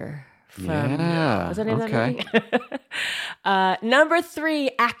Diggler from what's the name of that movie? Number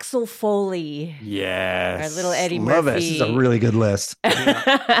 3, Axel Foley. Yes. Our little Eddie Love Murphy. it. This is a really good list.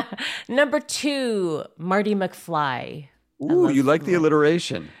 Number 2, Marty McFly. Ooh, you like the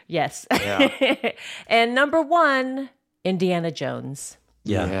alliteration. Yes. Yeah. And number 1, Indiana Jones.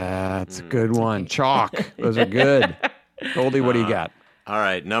 Yeah, it's a good one. Chalk. Those are good. Goldie, what do you got? All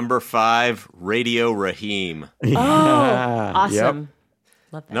right, number 5, Radio Raheem. Oh, awesome. Yep.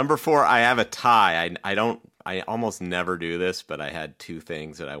 Love that. Number 4, I have a tie. I almost never do this, but I had 2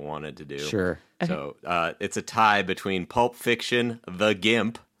 things that I wanted to do. Sure. So it's a tie between Pulp Fiction, The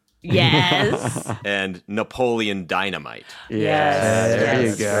Gimp, Yes. and Napoleon Dynamite. Yes. There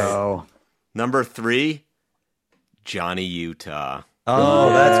Yes. you go. Number 3, Johnny Utah. Oh,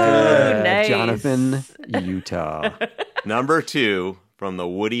 that's good. Nice. Jonathan Utah. Number 2, from the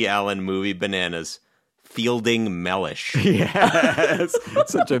Woody Allen movie Bananas, Fielding Mellish. Yes.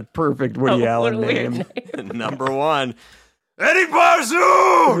 Such a perfect Woody Allen what a weird name. Number 1, Eddie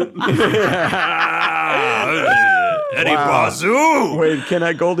Bazoo! Eddie Bazoo!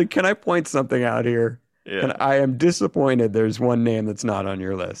 Wait, Goldie, can I point something out here? Yeah. And I am disappointed there's one name that's not on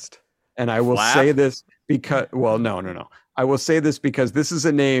your list. And I will Flap? say this because, well, no. I will say this because this is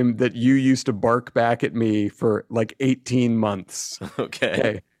a name that you used to bark back at me for like 18 months.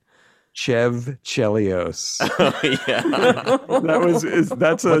 Okay. Chev Chelios. Oh, yeah.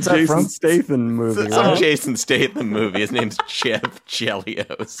 That's a What's that Jason from? Statham movie. Some right? Jason Statham movie. His name's Chev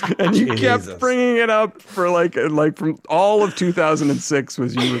Chelios. And you kept Jesus. bringing it up for like from all of 2006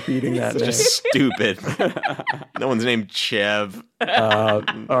 was you repeating that name. Just stupid. No one's named Chev. All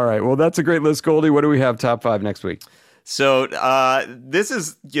right. Well, that's a great list, Goldie. What do we have top 5 next week? So this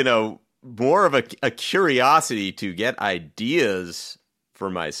is, more of a curiosity to get ideas for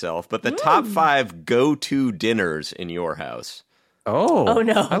myself, but the top 5 go-to dinners in your house. Oh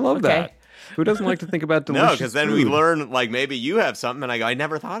no. I love that. Who doesn't like to think about delicious No, because then food? we learn, like, maybe you have something, and I go, I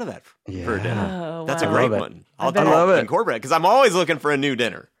never thought of that for dinner. Oh, That's wow. a great love it. one. I'll love it. incorporate it, because I'm always looking for a new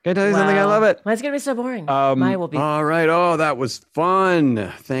dinner. Can I tell you something? I love it. Mine's going to be so boring. Mine will be. All right. Oh, that was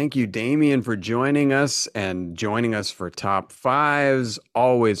fun. Thank you, Damien, for joining us and joining us for top 5s.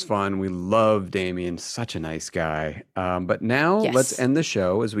 Always fun. We love Damien. Such a nice guy. But now let's end the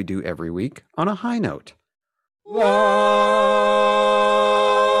show as we do every week on a high note.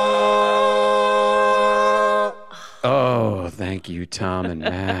 Oh, thank you, Tom and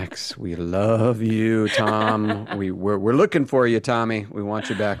Max. We love you, Tom. We're looking for you, Tommy. We want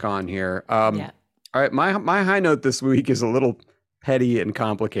you back on here. All right, my high note this week is a little petty and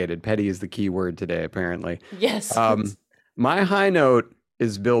complicated. Petty is the key word today, apparently. Yes. My high note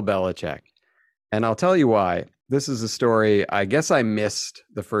is Bill Belichick, and I'll tell you why. This is a story I guess I missed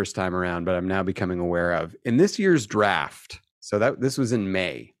the first time around, but I'm now becoming aware of. In this year's draft, so this was in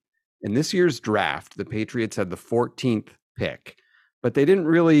May. In this year's draft, the Patriots had the 14th pick, but they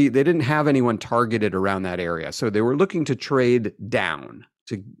didn't have anyone targeted around that area. So they were looking to trade down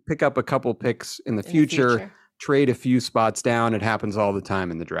to pick up a couple picks in the future, trade a few spots down. It happens all the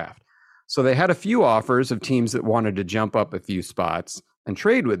time in the draft. So they had a few offers of teams that wanted to jump up a few spots and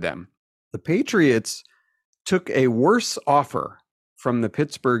trade with them. The Patriots took a worse offer from the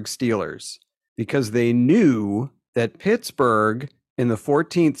Pittsburgh Steelers because they knew that Pittsburgh in the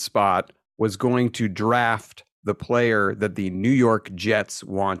 14th spot was going to draft the player that the New York Jets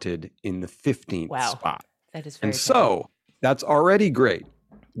wanted in the 15th spot. That is very so that's already great.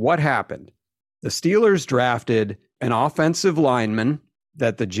 What happened? The Steelers drafted an offensive lineman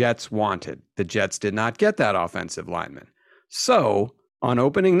that the Jets wanted. The Jets did not get that offensive lineman. So on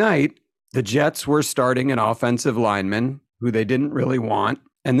opening night, the Jets were starting an offensive lineman who they didn't really want.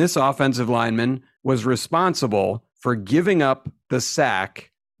 And this offensive lineman was responsible for giving up the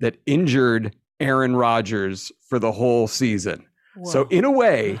sack that injured Aaron Rodgers for the whole season. Whoa. So in a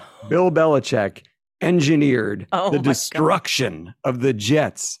way, Bill Belichick engineered the my destruction of the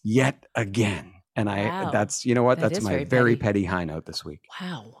Jets yet again. And that's, you know what? That's my very petty high note this week.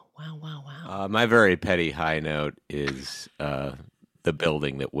 Wow. My very petty high note is the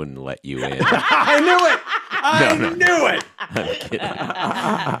building that wouldn't let you in. I knew it. I knew it. I'm kidding.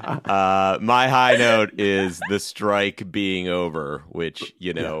 My high note is the strike being over, which,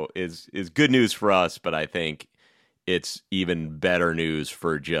 is good news for us, but I think it's even better news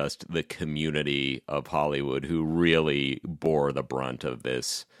for just the community of Hollywood who really bore the brunt of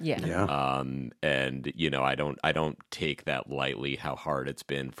this. Yeah. And I don't take that lightly, how hard it's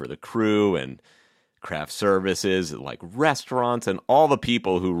been for the crew and craft services, like restaurants and all the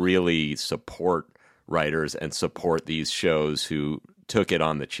people who really support writers and support these shows who took it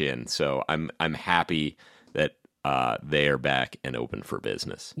on the chin. So I'm happy that they are back and open for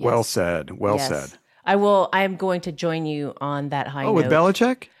business. Yes. Well said. Well said. I am going to join you on that high note. With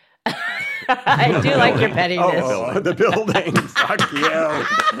Belichick? I do like your pettiness. The building. Fuck you.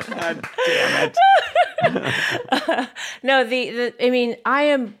 God damn it. No, I mean, I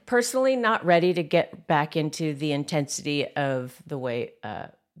am personally not ready to get back into the intensity of the way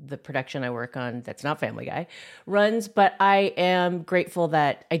the production I work on that's not Family Guy runs, but I am grateful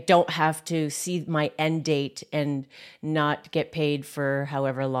that I don't have to see my end date and not get paid for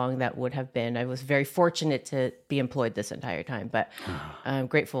however long that would have been. I was very fortunate to be employed this entire time, but I'm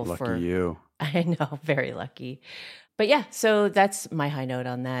grateful for you. I know, very lucky. But yeah, so that's my high note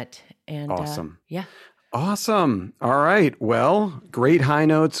on that. And awesome. Yeah. Awesome. All right. Well, great high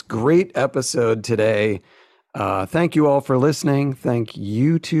notes. Great episode today. Thank you all for listening. Thank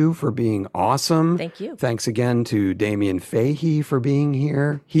you two for being awesome. Thank you. Thanks again to Damien Fahey for being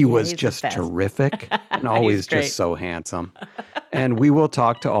here. He was just terrific and always just so handsome. And we will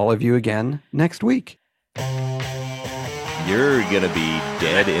talk to all of you again next week. You're going to be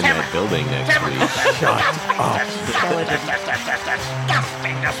dead in that building next week. Shut up.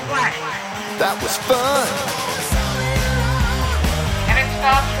 Disgusting display. That was fun. And it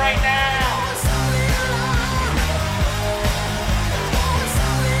stops right now.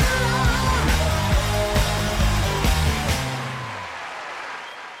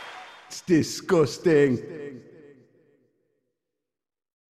 Disgusting.